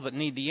cells that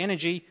need the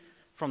energy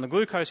from the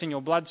glucose in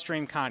your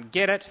bloodstream can't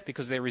get it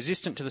because they're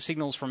resistant to the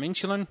signals from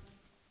insulin,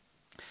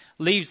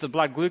 leaves the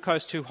blood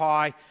glucose too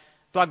high.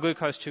 Blood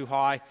glucose too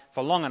high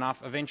for long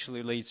enough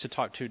eventually leads to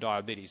type 2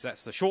 diabetes.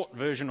 That's the short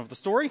version of the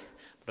story.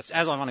 But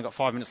as I've only got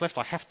 5 minutes left,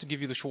 I have to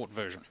give you the short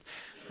version.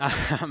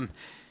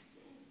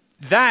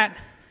 That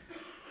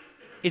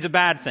is a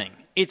bad thing.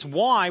 It's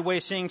why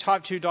we're seeing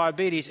type 2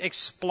 diabetes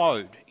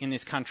explode in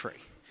this country.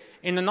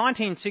 In the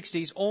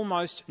 1960s,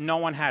 almost no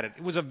one had it.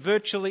 It was a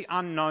virtually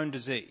unknown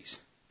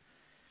disease.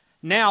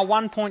 Now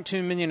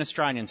 1.2 million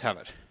Australians have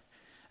it.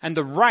 And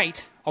the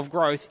rate of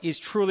growth is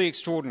truly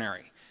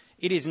extraordinary.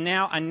 It is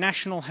now a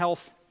national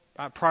health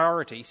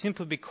priority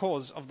simply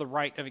because of the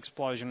rate of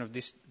explosion of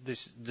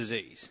this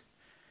disease.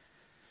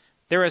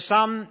 There are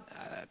some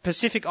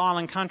Pacific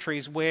Island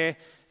countries where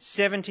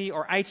 70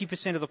 or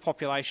 80% of the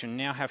population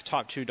now have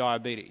type 2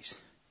 diabetes.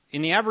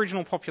 In the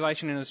Aboriginal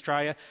population in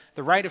Australia,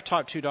 the rate of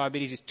type 2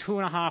 diabetes is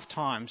 2.5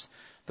 times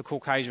the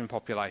Caucasian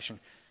population.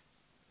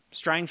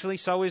 Strangely,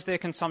 so is their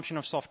consumption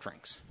of soft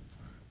drinks.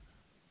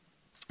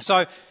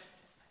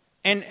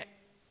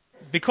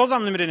 Because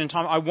I'm limited in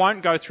time, I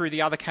won't go through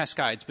the other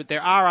cascades, but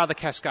there are other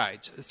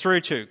cascades through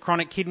to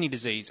chronic kidney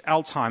disease,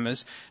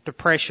 Alzheimer's,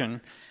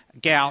 depression,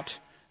 gout,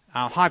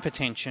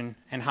 hypertension,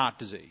 and heart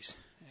disease.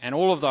 And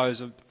all of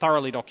those are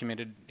thoroughly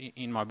documented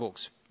in my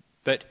books.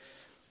 But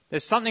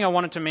there's something I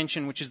wanted to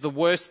mention which is the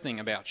worst thing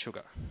about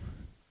sugar.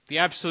 The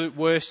absolute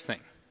worst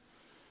thing.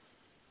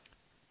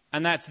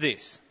 And that's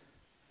this.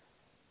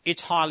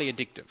 It's highly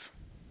addictive.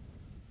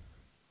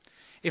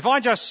 If I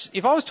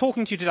was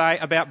talking to you today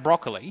about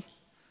broccoli,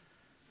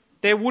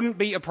 there wouldn't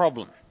be a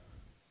problem.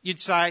 You'd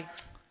say,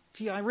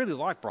 gee, I really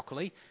like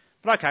broccoli,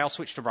 but okay, I'll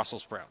switch to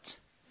Brussels sprouts.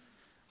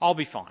 I'll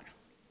be fine.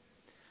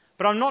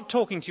 But I'm not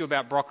talking to you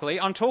about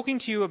broccoli. I'm talking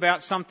to you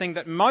about something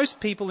that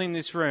most people in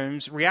this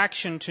room's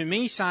reaction to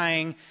me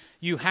saying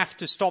you have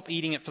to stop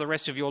eating it for the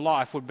rest of your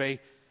life would be,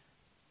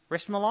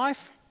 rest of my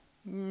life?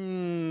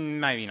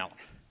 Maybe not.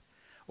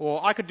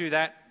 Or I could do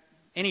that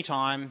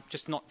anytime,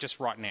 just not just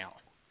right now.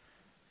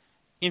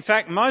 In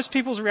fact, most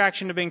people's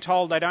reaction to being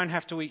told they don't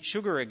have to eat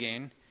sugar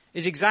again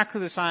is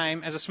exactly the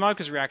same as a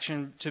smoker's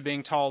reaction to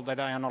being told that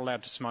they are not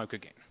allowed to smoke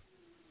again.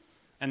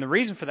 And the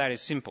reason for that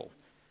is simple.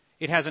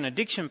 It has an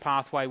addiction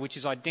pathway which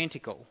is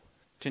identical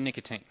to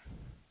nicotine.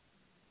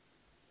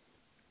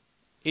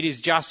 It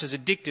is just as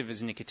addictive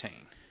as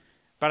nicotine,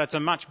 but it's a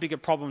much bigger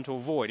problem to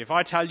avoid. If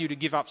I tell you to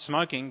give up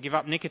smoking, give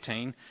up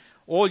nicotine,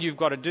 all you've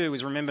got to do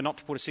is remember not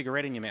to put a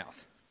cigarette in your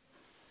mouth.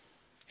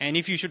 And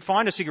if you should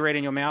find a cigarette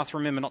in your mouth,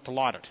 remember not to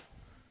light it.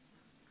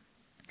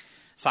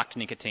 Sucked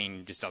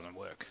nicotine just doesn't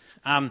work.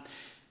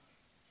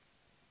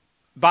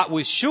 But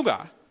with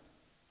sugar,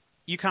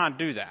 you can't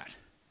do that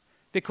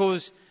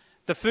because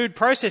the food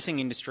processing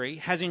industry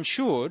has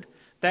ensured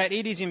that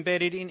it is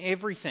embedded in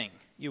everything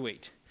you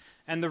eat.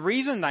 And the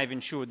reason they've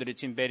ensured that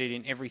it's embedded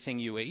in everything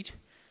you eat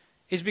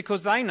is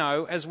because they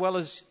know, as well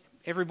as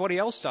everybody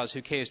else does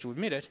who cares to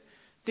admit it,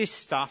 this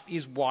stuff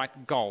is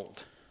white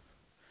gold.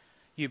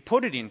 You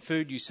put it in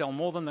food, you sell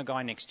more than the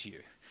guy next to you.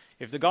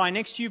 If the guy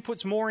next to you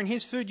puts more in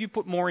his food, you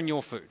put more in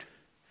your food.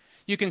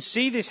 You can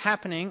see this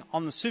happening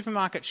on the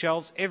supermarket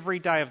shelves every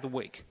day of the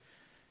week.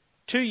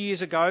 2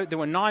 years ago, there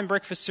were 9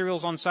 breakfast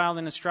cereals on sale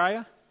in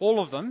Australia. All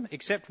of them,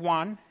 except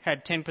one,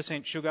 had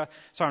 10% sugar.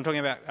 Sorry, I'm talking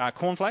about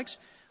cornflakes.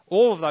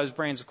 All of those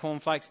brands of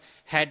cornflakes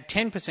had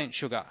 10%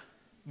 sugar.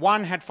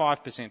 One had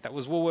 5%. That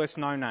was Woolworths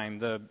No Name,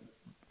 the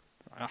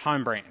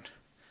home brand.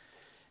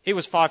 It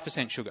was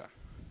 5% sugar.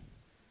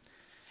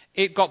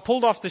 It got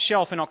pulled off the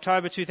shelf in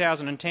October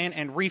 2010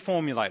 and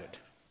reformulated.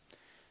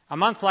 A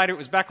month later, it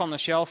was back on the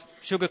shelf,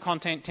 sugar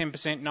content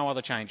 10%, no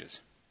other changes.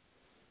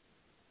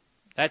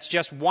 That's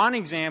just one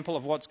example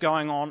of what's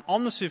going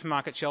on the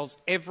supermarket shelves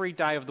every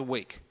day of the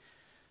week.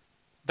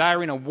 They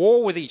are in a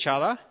war with each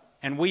other,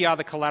 and we are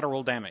the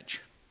collateral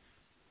damage.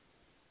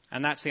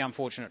 And that's the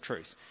unfortunate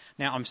truth.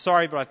 Now, I'm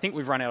sorry, but I think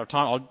we've run out of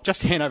time. I'll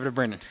just hand over to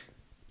Brendan.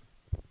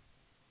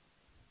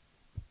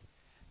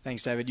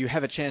 Thanks, David. You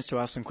have a chance to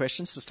ask some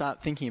questions to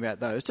start thinking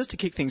about those. Just to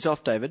kick things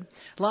off, David,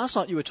 last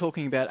night you were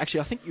talking about, actually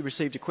I think you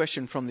received a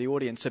question from the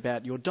audience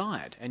about your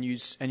diet, and you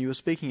were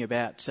speaking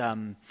about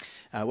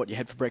what you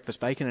had for breakfast,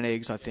 bacon and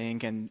eggs, I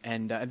think, and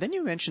then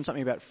you mentioned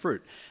something about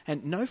fruit,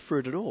 and no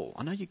fruit at all.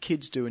 I know your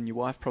kids do and your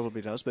wife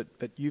probably does, but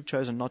you've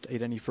chosen not to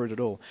eat any fruit at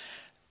all.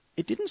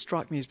 It didn't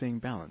strike me as being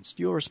balanced,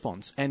 your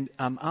response. And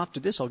after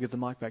this, I'll give the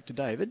mic back to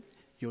David,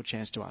 your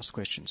chance to ask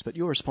questions. But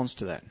your response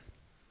to that?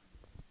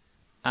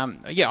 I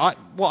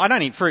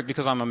don't eat fruit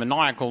because I'm a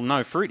maniacal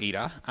no fruit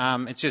eater.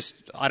 It's just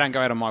I don't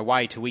go out of my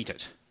way to eat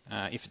it.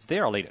 If it's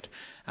there, I'll eat it.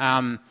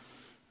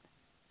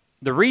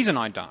 The reason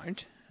I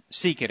don't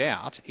seek it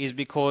out is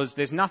because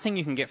there's nothing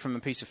you can get from a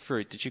piece of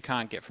fruit that you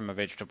can't get from a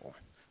vegetable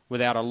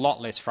without a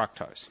lot less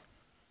fructose.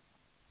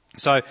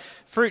 So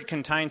fruit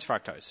contains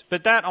fructose,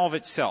 but that of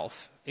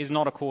itself is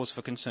not a cause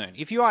for concern.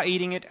 If you are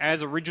eating it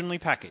as originally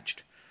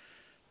packaged,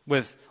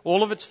 with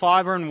all of its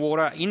fibre and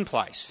water in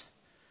place,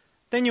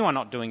 then you are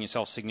not doing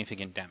yourself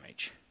significant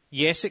damage.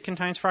 Yes, it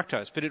contains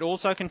fructose, but it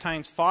also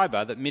contains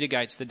fibre that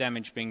mitigates the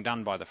damage being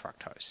done by the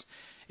fructose.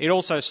 It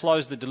also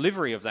slows the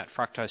delivery of that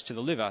fructose to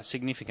the liver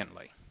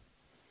significantly.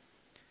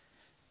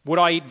 Would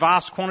I eat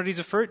vast quantities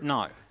of fruit?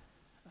 No.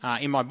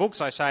 In my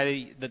books, I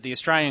say that the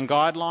Australian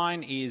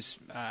guideline is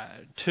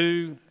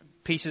 2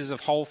 pieces of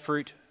whole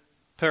fruit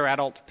per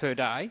adult per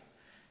day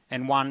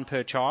and 1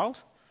 per child,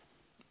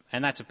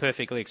 and that's a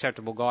perfectly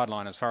acceptable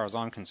guideline as far as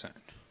I'm concerned.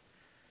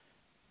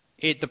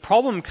 The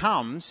problem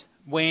comes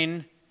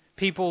when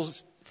people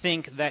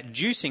think that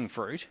juicing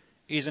fruit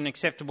is an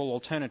acceptable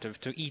alternative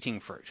to eating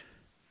fruit.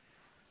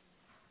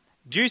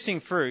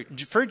 Juicing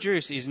fruit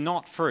juice is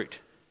not fruit.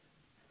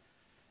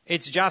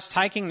 It's just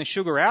taking the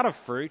sugar out of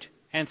fruit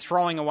and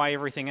throwing away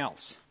everything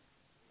else.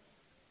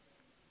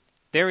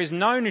 There is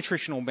no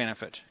nutritional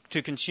benefit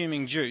to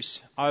consuming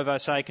juice over,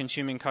 say,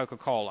 consuming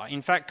Coca-Cola.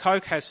 In fact,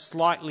 Coke has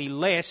slightly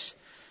less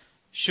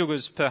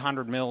sugars per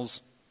 100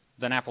 mils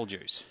than apple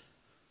juice.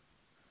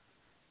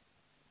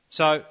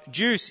 So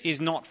juice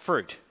is not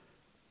fruit,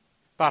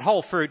 but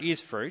whole fruit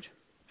is fruit,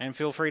 and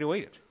feel free to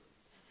eat it.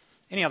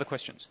 Any other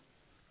questions?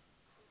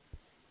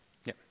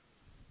 Yep.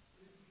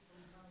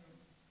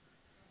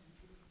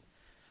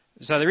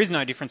 So there is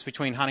no difference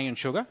between honey and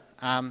sugar.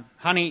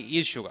 Honey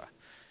is sugar.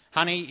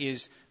 Honey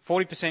is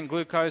 40%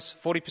 glucose,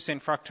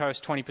 40%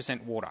 fructose,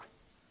 20% water.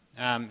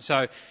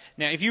 So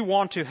now if you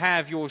want to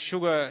have your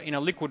sugar in a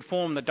liquid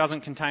form that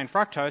doesn't contain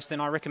fructose, then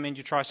I recommend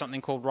you try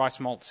something called rice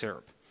malt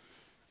syrup.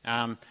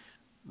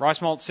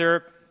 Rice malt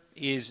syrup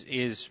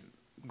is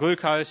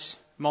glucose,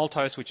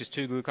 maltose, which is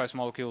 2 glucose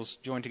molecules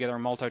joined together,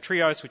 and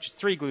maltotriose, which is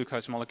 3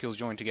 glucose molecules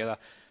joined together.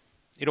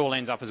 It all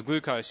ends up as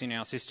glucose in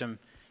our system.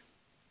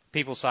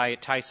 People say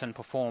it tastes and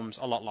performs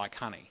a lot like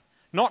honey.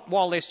 Not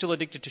while they're still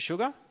addicted to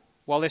sugar.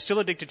 While they're still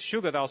addicted to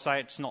sugar, they'll say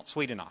it's not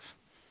sweet enough.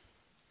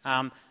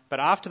 But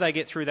after they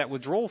get through that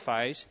withdrawal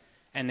phase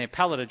and their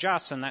palate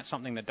adjusts, and that's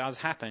something that does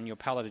happen, your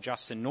palate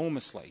adjusts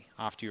enormously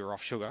after you're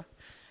off sugar,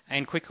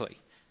 and quickly.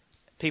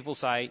 People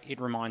say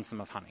it reminds them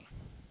of honey.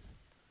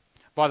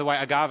 By the way,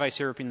 agave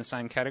syrup in the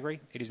same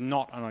category. It is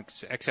not an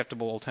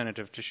acceptable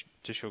alternative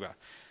to sugar.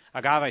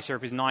 Agave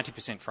syrup is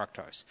 90%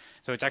 fructose.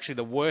 So it's actually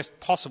the worst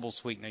possible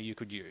sweetener you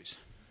could use.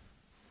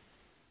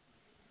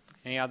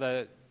 Any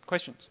other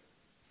questions?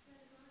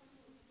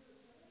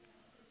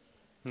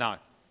 No.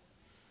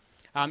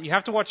 You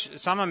have to watch.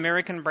 Some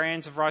American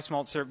brands of rice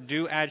malt syrup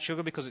do add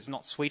sugar because it's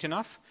not sweet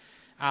enough.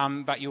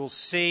 But you'll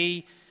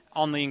see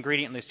on the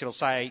ingredient list, it'll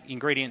say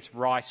ingredients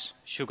rice,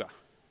 sugar.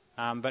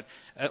 But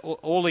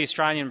all the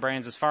Australian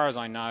brands, as far as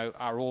I know,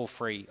 are all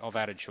free of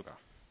added sugar.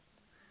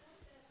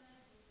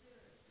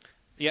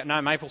 Yeah,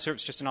 no, maple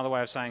syrup's just another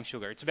way of saying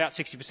sugar. It's about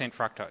 60%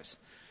 fructose.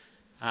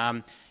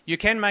 You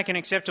can make an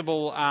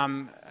acceptable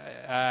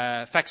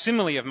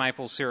facsimile of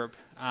maple syrup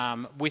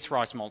with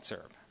rice malt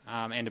syrup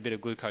and a bit of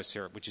glucose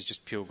syrup, which is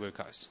just pure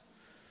glucose.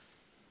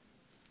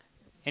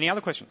 Any other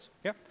questions?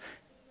 Yep.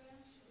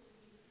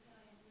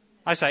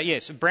 I say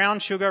yes. Brown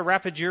sugar,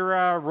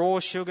 Rapadura, raw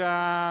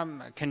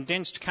sugar,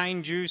 condensed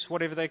cane juice,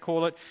 whatever they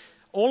call it.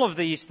 All of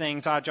these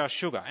things are just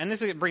sugar. And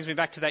this brings me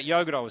back to that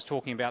yogurt I was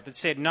talking about that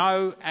said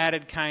no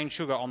added cane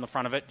sugar on the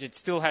front of it. It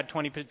still had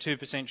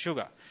 22%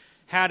 sugar.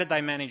 How did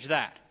they manage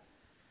that?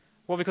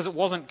 Well, because it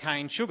wasn't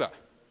cane sugar.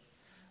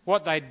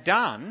 What they'd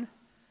done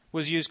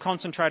was use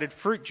concentrated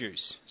fruit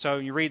juice. So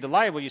you read the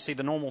label, you see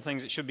the normal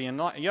things that should be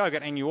in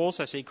yogurt, and you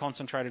also see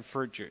concentrated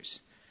fruit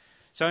juice.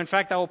 So in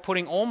fact, they were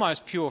putting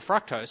almost pure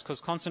fructose,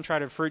 because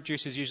concentrated fruit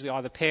juice is usually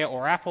either pear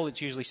or apple.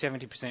 It's usually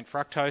 70%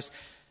 fructose.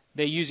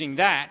 They're using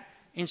that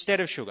instead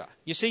of sugar.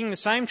 You're seeing the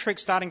same trick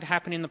starting to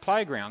happen in the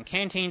playground.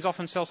 Canteens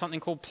often sell something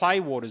called play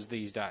waters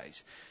these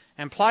days.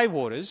 And play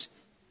waters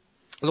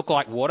look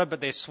like water, but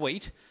they're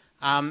sweet.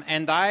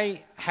 And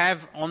they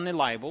have on their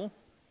label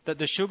that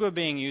the sugar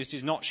being used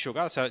is not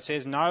sugar. So it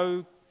says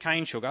no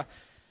cane sugar.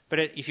 But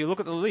if you look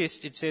at the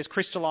list, it says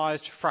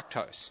crystallized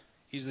fructose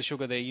is the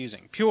sugar they're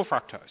using. Pure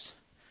fructose.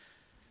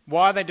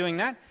 Why are they doing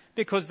that?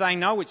 Because they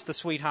know it's the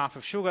sweet half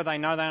of sugar. They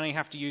know they only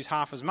have to use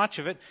half as much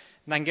of it.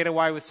 They can get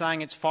away with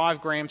saying it's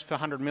 5 grams per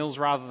 100 mils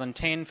rather than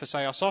 10 for,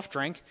 say, a soft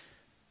drink.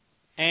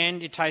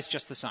 And it tastes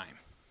just the same.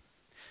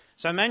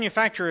 So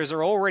manufacturers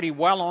are already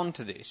well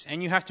onto this.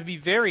 And you have to be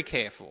very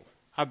careful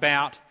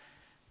about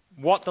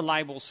what the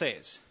label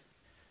says.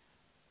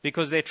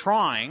 Because they're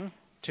trying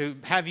to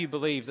have you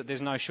believe that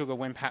there's no sugar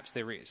when perhaps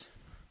there is.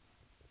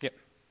 Yep.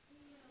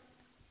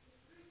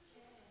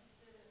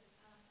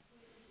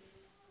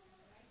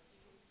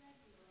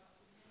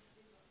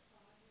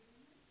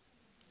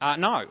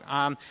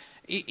 No.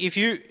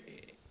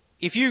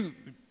 If you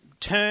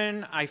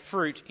turn a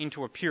fruit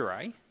into a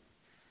puree,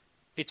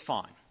 it's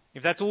fine.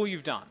 If that's all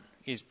you've done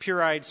is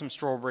pureed some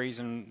strawberries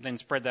and then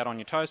spread that on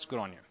your toast, good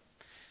on you.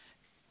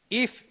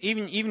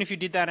 Even if you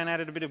did that and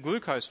added a bit of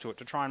glucose to it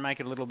to try and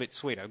make it a little bit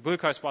sweeter.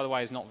 Glucose, by the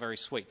way, is not very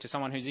sweet. To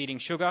someone who's eating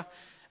sugar,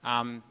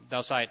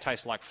 they'll say it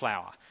tastes like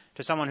flour.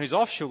 To someone who's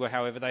off sugar,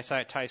 however, they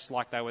say it tastes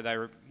like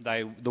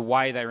the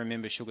way they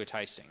remember sugar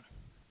tasting.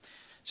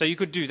 So you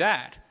could do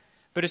that.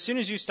 But as soon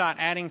as you start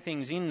adding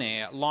things in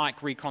there,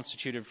 like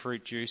reconstituted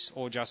fruit juice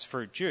or just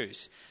fruit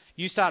juice,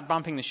 you start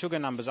bumping the sugar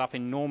numbers up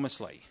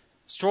enormously.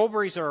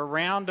 Strawberries are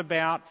around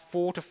about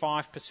 4 to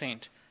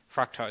 5%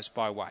 fructose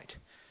by weight.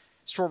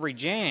 Strawberry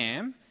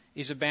jam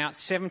is about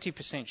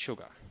 70%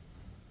 sugar.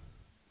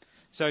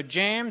 So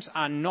jams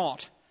are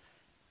not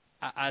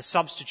a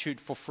substitute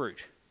for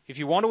fruit. If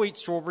you want to eat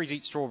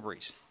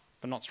strawberries,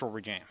 but not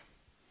strawberry jam.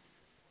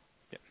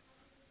 Yep.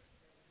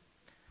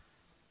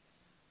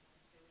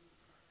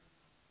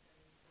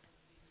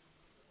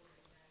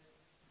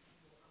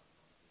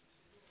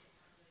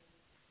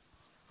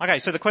 Okay,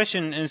 so the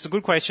question, and it's a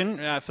good question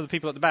for the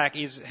people at the back,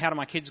 is how do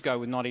my kids go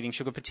with not eating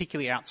sugar,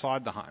 particularly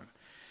outside the home?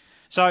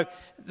 So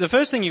the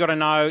first thing you've got to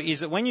know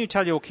is that when you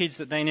tell your kids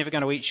that they're never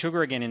going to eat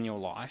sugar again in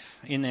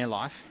their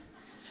life,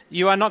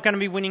 you are not going to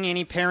be winning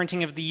any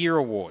Parenting of the Year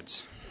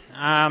awards,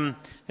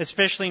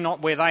 especially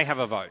not where they have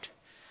a vote.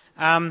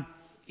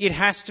 It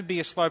has to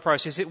be a slow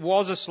process. It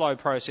was a slow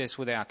process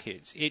with our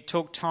kids. It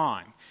took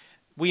time.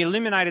 We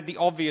eliminated the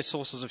obvious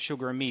sources of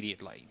sugar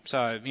immediately.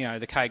 So,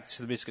 the cakes,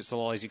 the biscuits, the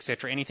lollies,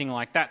 etc., anything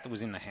like that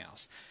was in the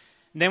house.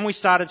 Then we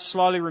started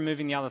slowly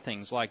removing the other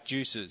things like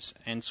juices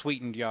and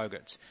sweetened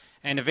yogurts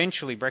and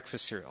eventually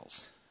breakfast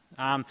cereals.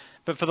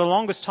 But for the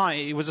longest time,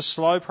 it was a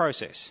slow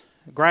process,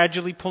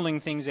 gradually pulling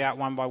things out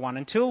one by one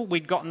until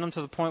we'd gotten them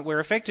to the point where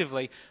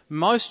effectively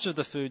most of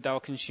the food they were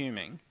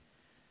consuming,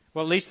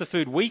 well, at least the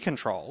food we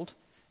controlled,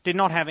 did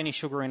not have any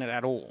sugar in it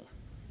at all.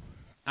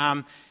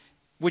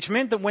 Which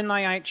meant that when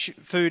they ate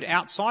food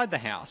outside the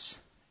house,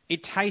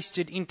 it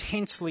tasted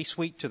intensely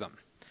sweet to them.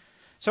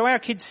 So our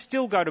kids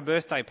still go to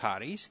birthday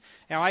parties.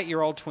 Our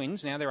 8-year-old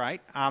twins, now they're 8,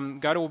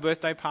 go to a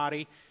birthday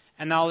party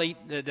and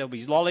there'll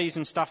be lollies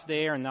and stuff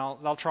there and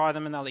they'll try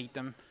them and they'll eat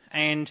them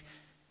and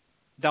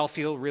they'll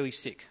feel really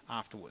sick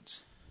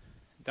afterwards.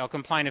 They'll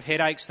complain of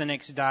headaches the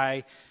next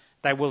day.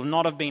 They will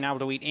not have been able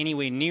to eat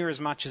anywhere near as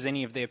much as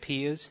any of their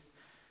peers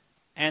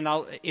and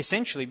they'll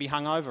essentially be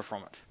hungover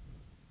from it.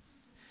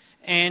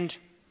 And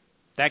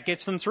that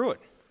gets them through it.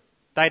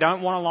 They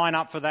don't want to line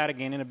up for that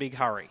again in a big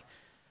hurry.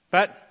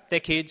 But they're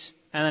kids,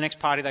 and the next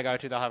party they go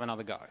to, they'll have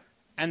another go.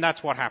 And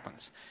that's what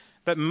happens.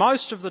 But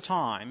most of the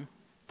time,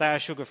 they are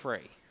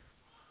sugar-free.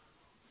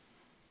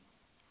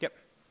 Yep.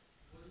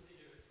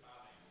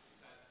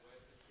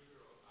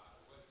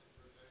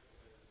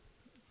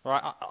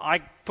 Right, I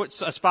put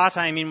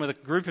aspartame in with a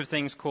group of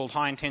things called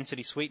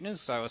high-intensity sweeteners,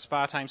 so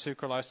aspartame,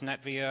 sucralose,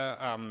 natrevia,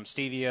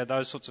 stevia,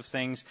 those sorts of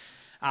things.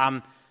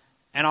 And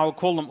I would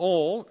call them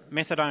all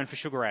methadone for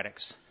sugar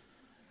addicts.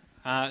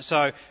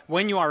 So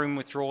when you are in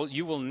withdrawal,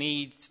 you will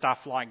need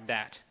stuff like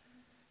that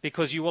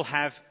because you will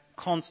have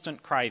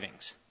constant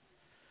cravings.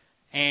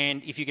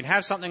 And if you can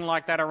have something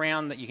like that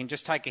around that you can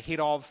just take a hit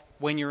of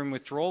when you're in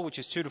withdrawal, which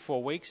is 2 to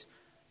 4 weeks,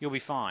 you'll be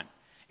fine.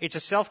 It's a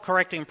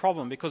self-correcting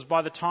problem because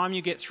by the time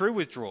you get through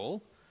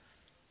withdrawal,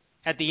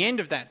 at the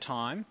end of that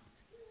time,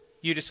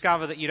 you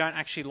discover that you don't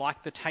actually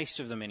like the taste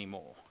of them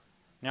anymore.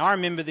 Now, I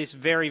remember this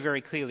very,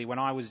 very clearly when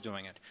I was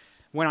doing it.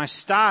 When I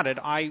started,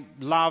 I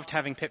loved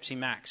having Pepsi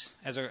Max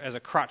as a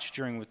crutch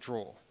during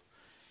withdrawal.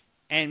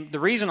 And the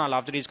reason I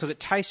loved it is because it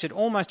tasted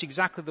almost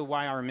exactly the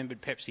way I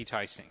remembered Pepsi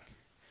tasting.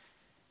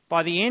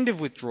 By the end of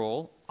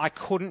withdrawal, I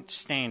couldn't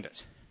stand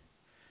it.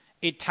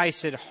 It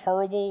tasted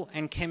horrible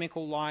and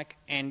chemical-like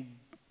and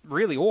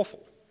really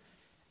awful.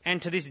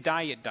 And to this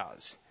day it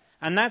does.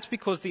 And that's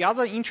because the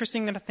other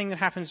interesting thing that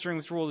happens during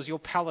withdrawal is your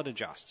palate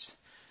adjusts.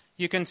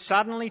 You can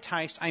suddenly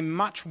taste a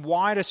much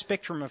wider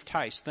spectrum of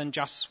taste than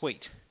just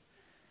sweet.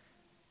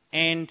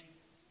 And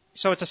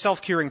so it's a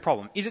self-curing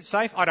problem. Is it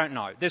safe? I don't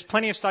know. There's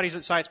plenty of studies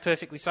that say it's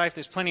perfectly safe.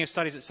 There's plenty of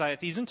studies that say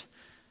it isn't.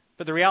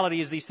 But the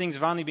reality is these things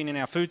have only been in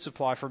our food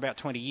supply for about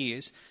 20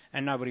 years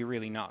and nobody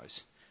really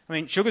knows. I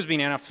mean, sugar's been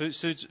in our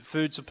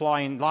food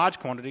supply in large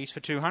quantities for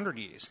 200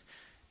 years.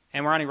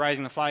 And we're only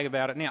raising the flag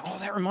about it now. Oh,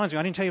 that reminds me,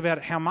 I didn't tell you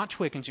about how much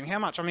we're consuming. How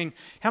much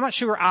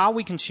sugar are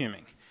we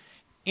consuming?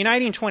 In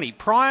 1820,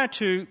 prior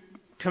to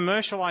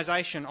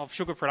commercialisation of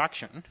sugar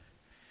production,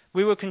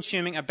 we were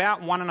consuming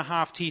about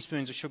 1.5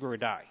 teaspoons of sugar a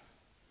day.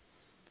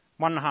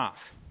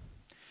 1.5.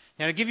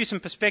 Now, to give you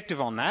some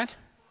perspective on that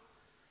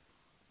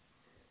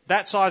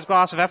size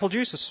glass of apple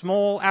juice, a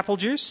small apple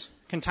juice,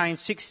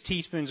 contains 6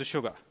 teaspoons of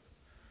sugar.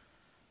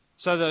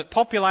 So the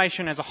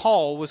population as a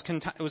whole was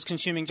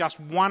consuming just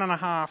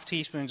 1.5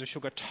 teaspoons of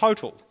sugar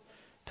total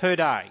per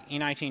day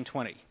in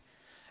 1820.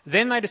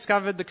 Then they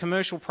discovered the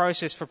commercial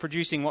process for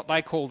producing what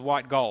they called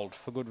white gold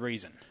for good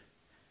reason.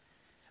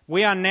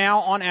 We are now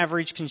on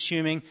average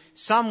consuming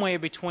somewhere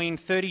between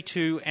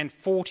 32 and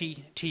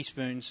 40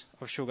 teaspoons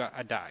of sugar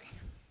a day.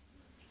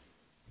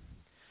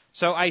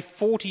 So a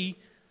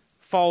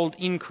 40-fold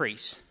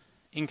increase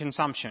in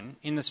consumption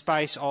in the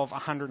space of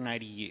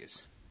 180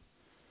 years.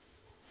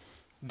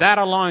 That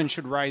alone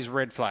should raise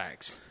red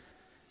flags.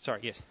 Sorry,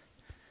 yes.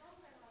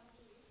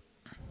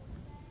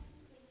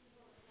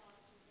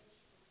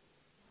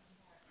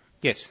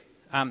 Yes.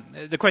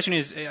 The question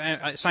is,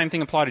 same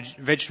thing applied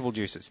to vegetable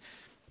juices.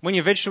 When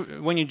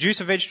you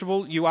juice a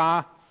vegetable, you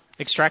are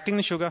extracting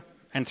the sugar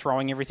and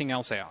throwing everything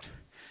else out.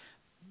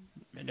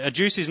 A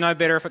juice is no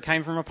better if it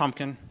came from a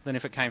pumpkin than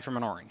if it came from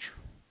an orange.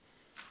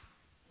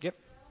 Yep.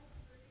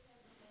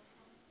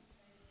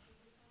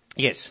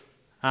 Yes.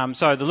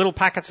 So the little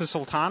packets of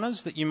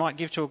sultanas that you might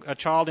give to a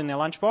child in their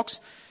lunchbox,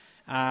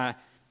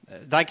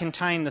 they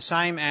contain the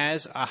same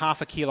as a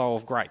half a kilo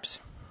of grapes.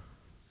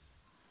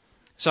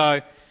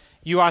 So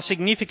you are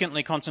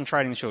significantly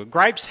concentrating the sugar.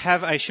 Grapes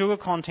have a sugar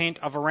content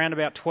of around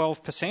about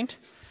 12%.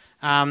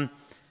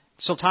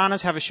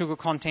 Sultanas have a sugar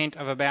content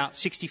of about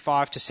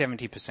 65 to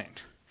 70%.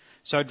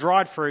 So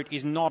dried fruit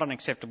is not an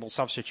acceptable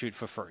substitute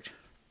for fruit.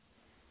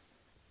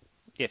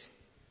 Yes.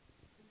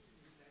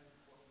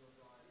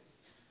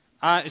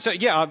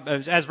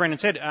 As Brendan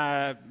said,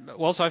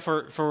 also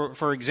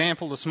for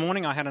example, this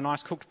morning I had a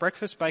nice cooked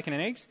breakfast, bacon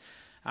and eggs.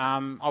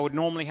 I would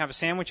normally have a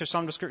sandwich of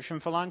some description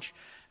for lunch,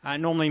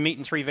 normally meat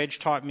and 3 veg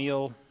type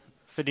meal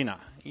for dinner.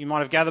 You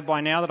might have gathered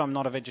by now that I'm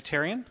not a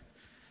vegetarian,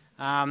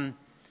 but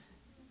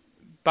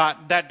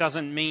that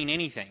doesn't mean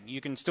anything.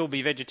 You can still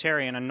be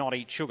vegetarian and not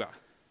eat sugar.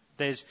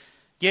 There is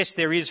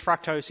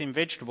fructose in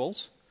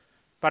vegetables,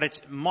 but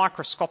it's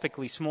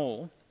microscopically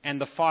small and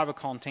the fibre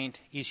content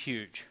is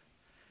huge.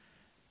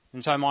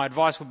 And so my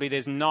advice would be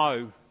there's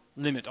no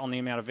limit on the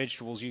amount of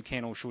vegetables you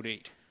can or should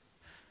eat.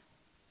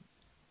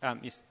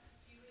 Yes.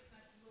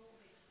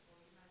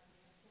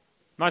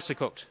 Mostly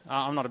cooked.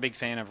 I'm not a big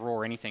fan of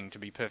raw anything, to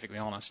be perfectly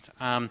honest.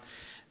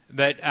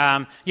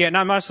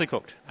 Mostly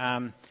cooked.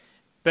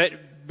 But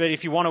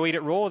if you want to eat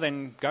it raw,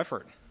 then go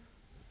for it.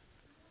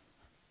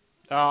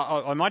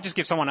 I might just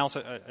give someone else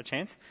a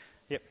chance.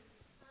 Yep.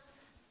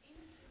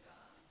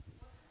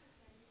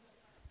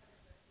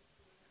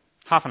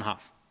 Half and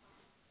half.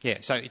 Yeah,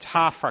 so it's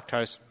half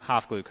fructose,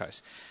 half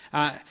glucose.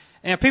 Now,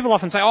 people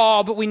often say,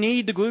 but we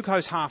need the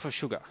glucose half of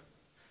sugar.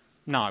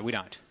 No, we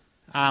don't.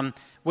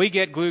 We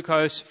get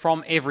glucose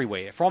from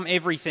everywhere, from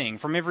everything,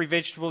 from every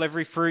vegetable,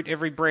 every fruit,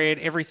 every bread,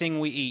 everything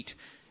we eat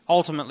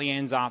ultimately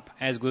ends up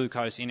as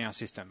glucose in our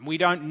system. We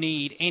don't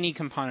need any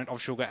component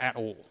of sugar at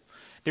all.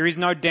 There is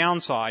no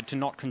downside to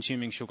not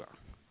consuming sugar.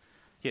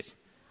 Yes?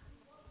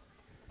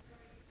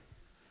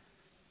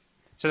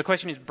 So the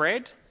question is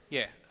bread?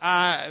 Yeah.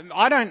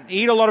 I don't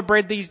eat a lot of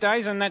bread these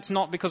days, and that's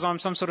not because I'm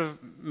some sort of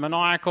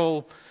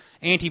maniacal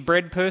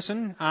anti-bread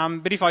person,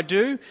 but if I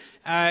do,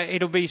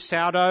 it'll be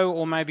sourdough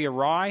or maybe a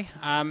rye,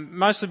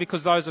 mostly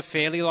because those are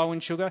fairly low in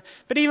sugar.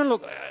 But even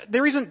look,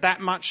 there isn't that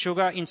much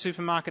sugar in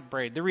supermarket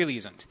bread. There really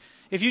isn't.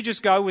 If you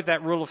just go with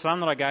that rule of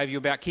thumb that I gave you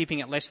about keeping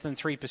it less than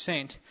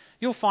 3%,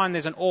 you'll find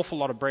there's an awful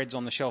lot of breads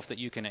on the shelf that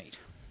you can eat.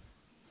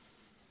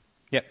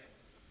 Yep.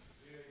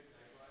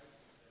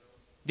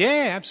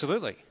 Yeah,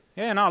 absolutely.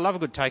 Yeah, no, I love a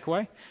good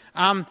takeaway.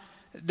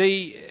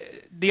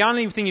 The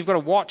only thing you've got to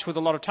watch with a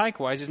lot of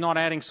takeaways is not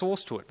adding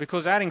sauce to it,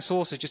 because adding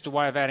sauce is just a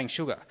way of adding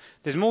sugar.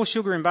 There's more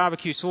sugar in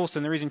barbecue sauce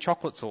than there is in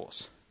chocolate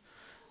sauce.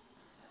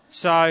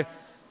 So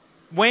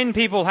when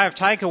people have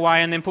takeaway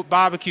and then put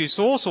barbecue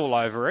sauce all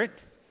over it,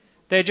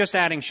 they're just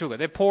adding sugar.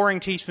 They're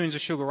pouring teaspoons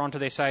of sugar onto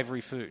their savoury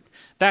food.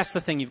 That's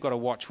the thing you've got to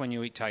watch when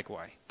you eat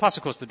takeaway. Plus,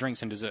 of course, the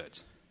drinks and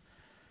desserts.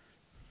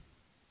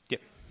 Yep.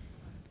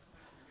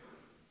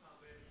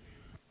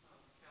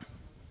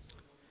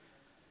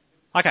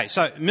 Okay,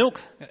 so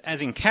milk,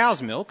 as in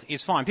cow's milk,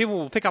 is fine. People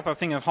will pick up a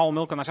thing of whole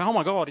milk and they say, oh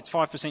my God, it's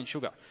 5%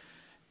 sugar.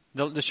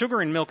 The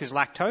sugar in milk is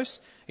lactose.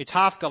 It's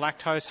half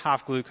galactose,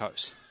 half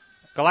glucose.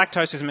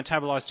 Galactose is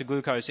metabolized to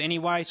glucose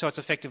anyway, so it's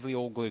effectively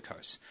all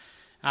glucose.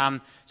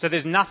 So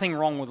there's nothing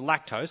wrong with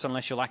lactose,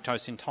 unless you're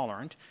lactose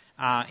intolerant,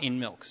 in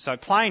milk. So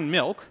plain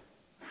milk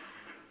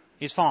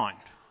is fine.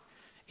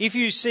 If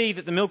you see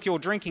that the milk you're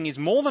drinking is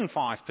more than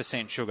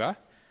 5% sugar,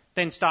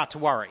 then start to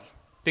worry,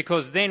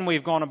 because then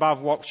we've gone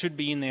above what should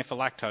be in there for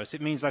lactose.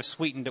 It means they've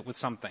sweetened it with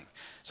something.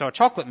 So a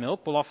chocolate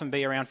milk will often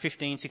be around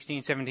 15,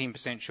 16,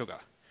 17% sugar.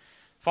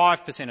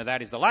 5% of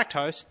that is the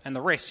lactose, and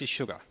the rest is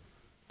sugar.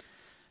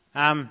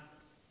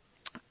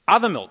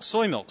 Other milks,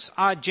 soy milks,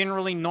 are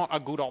generally not a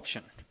good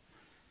option,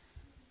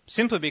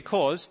 simply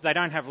because they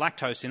don't have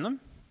lactose in them,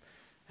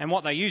 and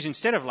what they use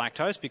instead of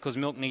lactose, because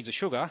milk needs a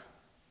sugar,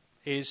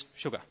 is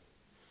sugar.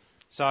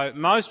 So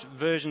most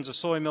versions of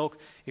soy milk,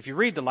 if you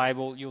read the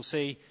label, you'll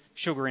see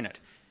sugar in it.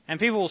 And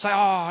people will say,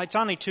 oh, it's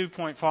only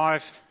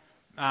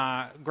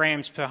 2.5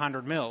 grams per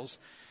 100 mils.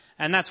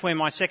 And that's where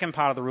my second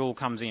part of the rule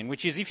comes in,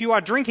 which is if you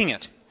are drinking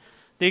it,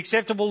 the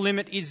acceptable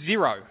limit is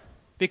 0,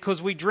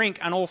 because we drink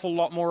an awful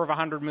lot more of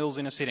 100 mils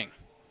in a sitting.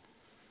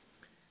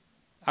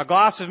 A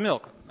glass of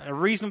milk, a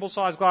reasonable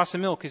sized glass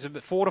of milk, is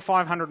about 400 to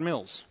 500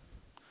 mils.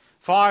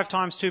 5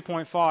 times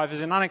 2.5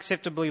 is an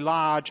unacceptably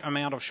large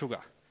amount of sugar.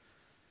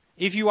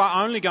 If you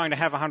are only going to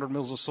have 100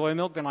 mils of soy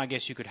milk, then I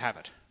guess you could have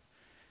it.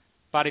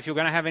 But if you're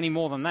going to have any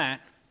more than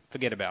that,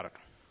 forget about it.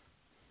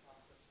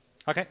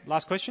 Okay,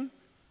 last question?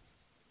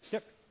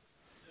 Yep.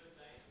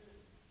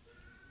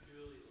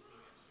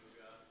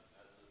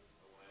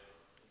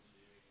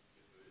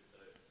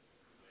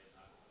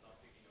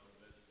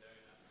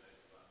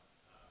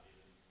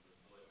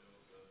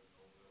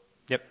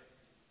 Yep.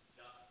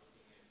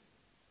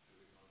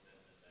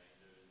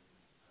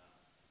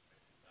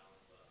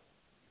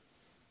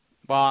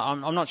 Well,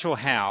 I'm not sure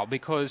how,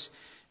 because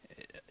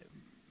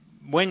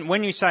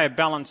when you say a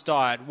balanced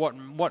diet,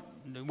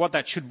 what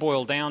that should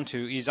boil down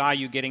to is, are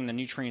you getting the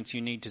nutrients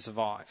you need to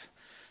survive?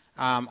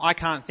 I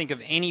can't think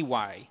of any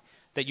way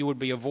that you would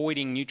be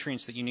avoiding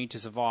nutrients that you need to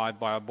survive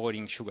by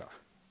avoiding sugar.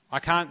 I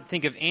can't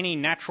think of any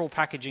natural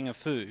packaging of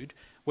food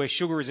where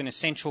sugar is an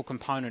essential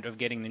component of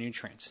getting the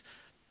nutrients.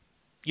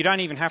 You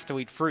don't even have to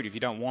eat fruit if you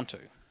don't want to.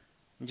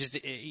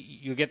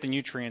 You get the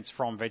nutrients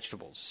from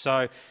vegetables.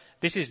 So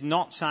this is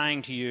not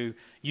saying to you,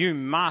 you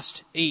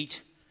must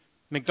eat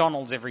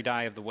McDonald's every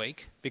day of the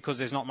week because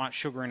there's not much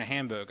sugar in a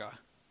hamburger.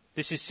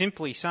 This is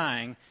simply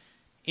saying,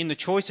 in the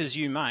choices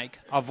you make,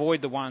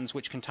 avoid the ones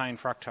which contain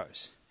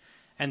fructose.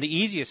 And the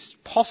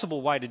easiest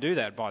possible way to do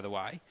that, by the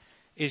way,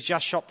 is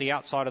just shop the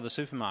outside of the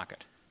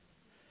supermarket.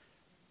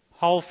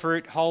 Whole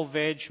fruit, whole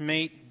veg,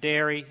 meat,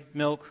 dairy,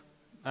 milk,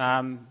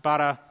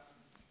 butter,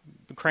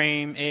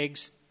 cream,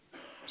 eggs,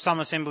 some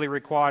assembly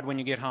required when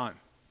you get home.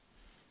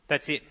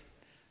 That's it,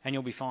 and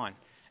you'll be fine.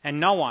 And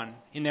no one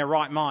in their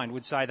right mind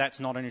would say that's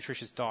not a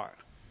nutritious diet.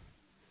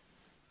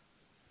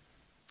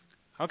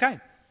 Okay,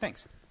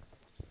 thanks.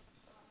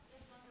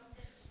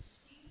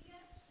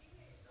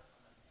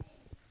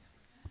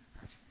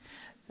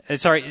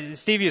 Sorry,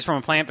 stevia is from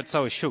a plant, but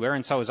so is sugar,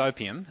 and so is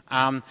opium.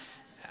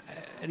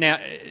 Now,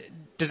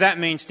 does that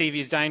mean stevia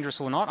is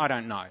dangerous or not? I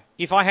don't know.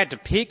 If I had to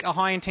pick a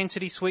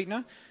high-intensity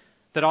sweetener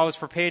that I was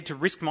prepared to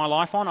risk my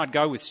life on, I'd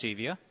go with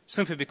stevia,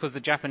 simply because the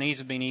Japanese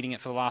have been eating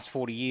it for the last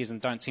 40 years and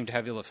don't seem to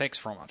have ill effects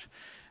from it.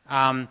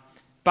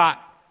 But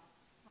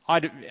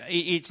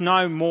it's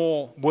no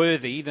more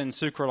worthy than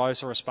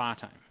sucralose or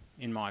aspartame,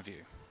 in my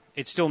view.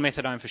 It's still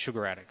methadone for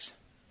sugar addicts.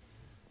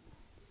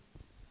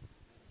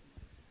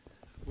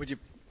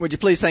 Would you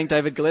please thank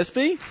David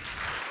Gillespie?